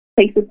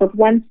places with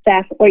one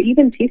step or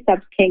even two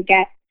steps can't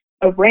get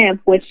a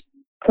ramp, which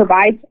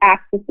provides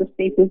access to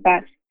spaces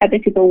that other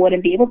people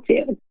wouldn't be able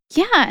to.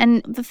 Yeah,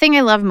 and the thing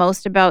I love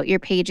most about your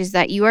page is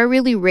that you are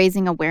really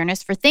raising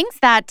awareness for things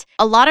that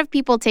a lot of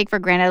people take for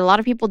granted, a lot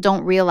of people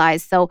don't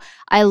realize. So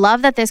I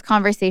love that this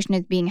conversation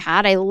is being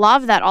had. I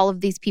love that all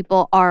of these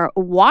people are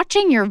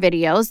watching your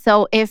videos.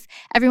 So if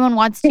everyone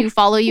wants to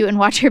follow you and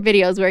watch your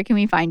videos, where can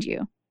we find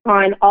you?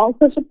 On all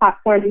social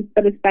platforms,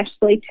 but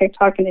especially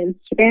TikTok and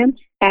Instagram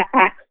at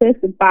Access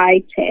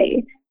by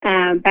Tay.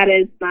 That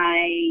is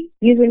my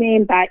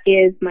username. That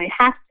is my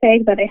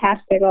hashtag that I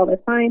hashtag all the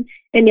time.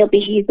 And you'll be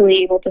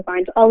easily able to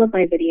find all of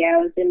my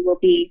videos. And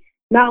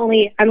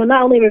I'm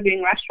not only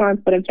reviewing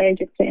restaurants, but I'm starting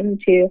to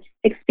expand into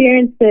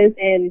experiences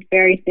and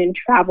very soon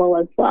travel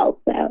as well.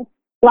 So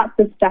lots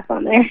of stuff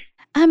on there.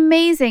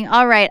 Amazing.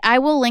 All right. I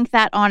will link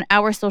that on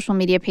our social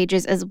media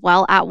pages as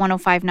well at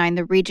 1059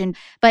 The Region.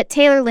 But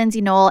Taylor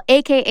Lindsay Noel,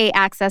 a.k.a.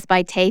 Access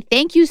by Tay,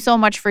 thank you so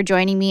much for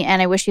joining me,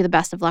 and I wish you the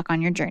best of luck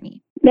on your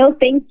journey. No,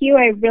 thank you.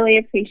 I really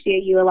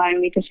appreciate you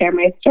allowing me to share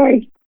my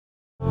story.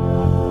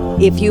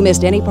 If you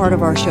missed any part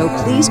of our show,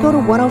 please go to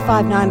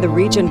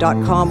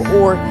 1059theregion.com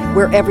or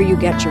wherever you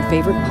get your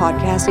favorite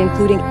podcasts,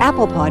 including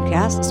Apple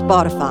Podcasts,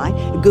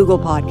 Spotify, Google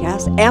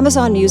Podcasts,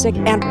 Amazon Music,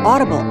 and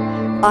Audible.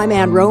 I'm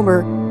Ann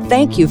Romer.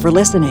 Thank you for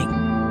listening.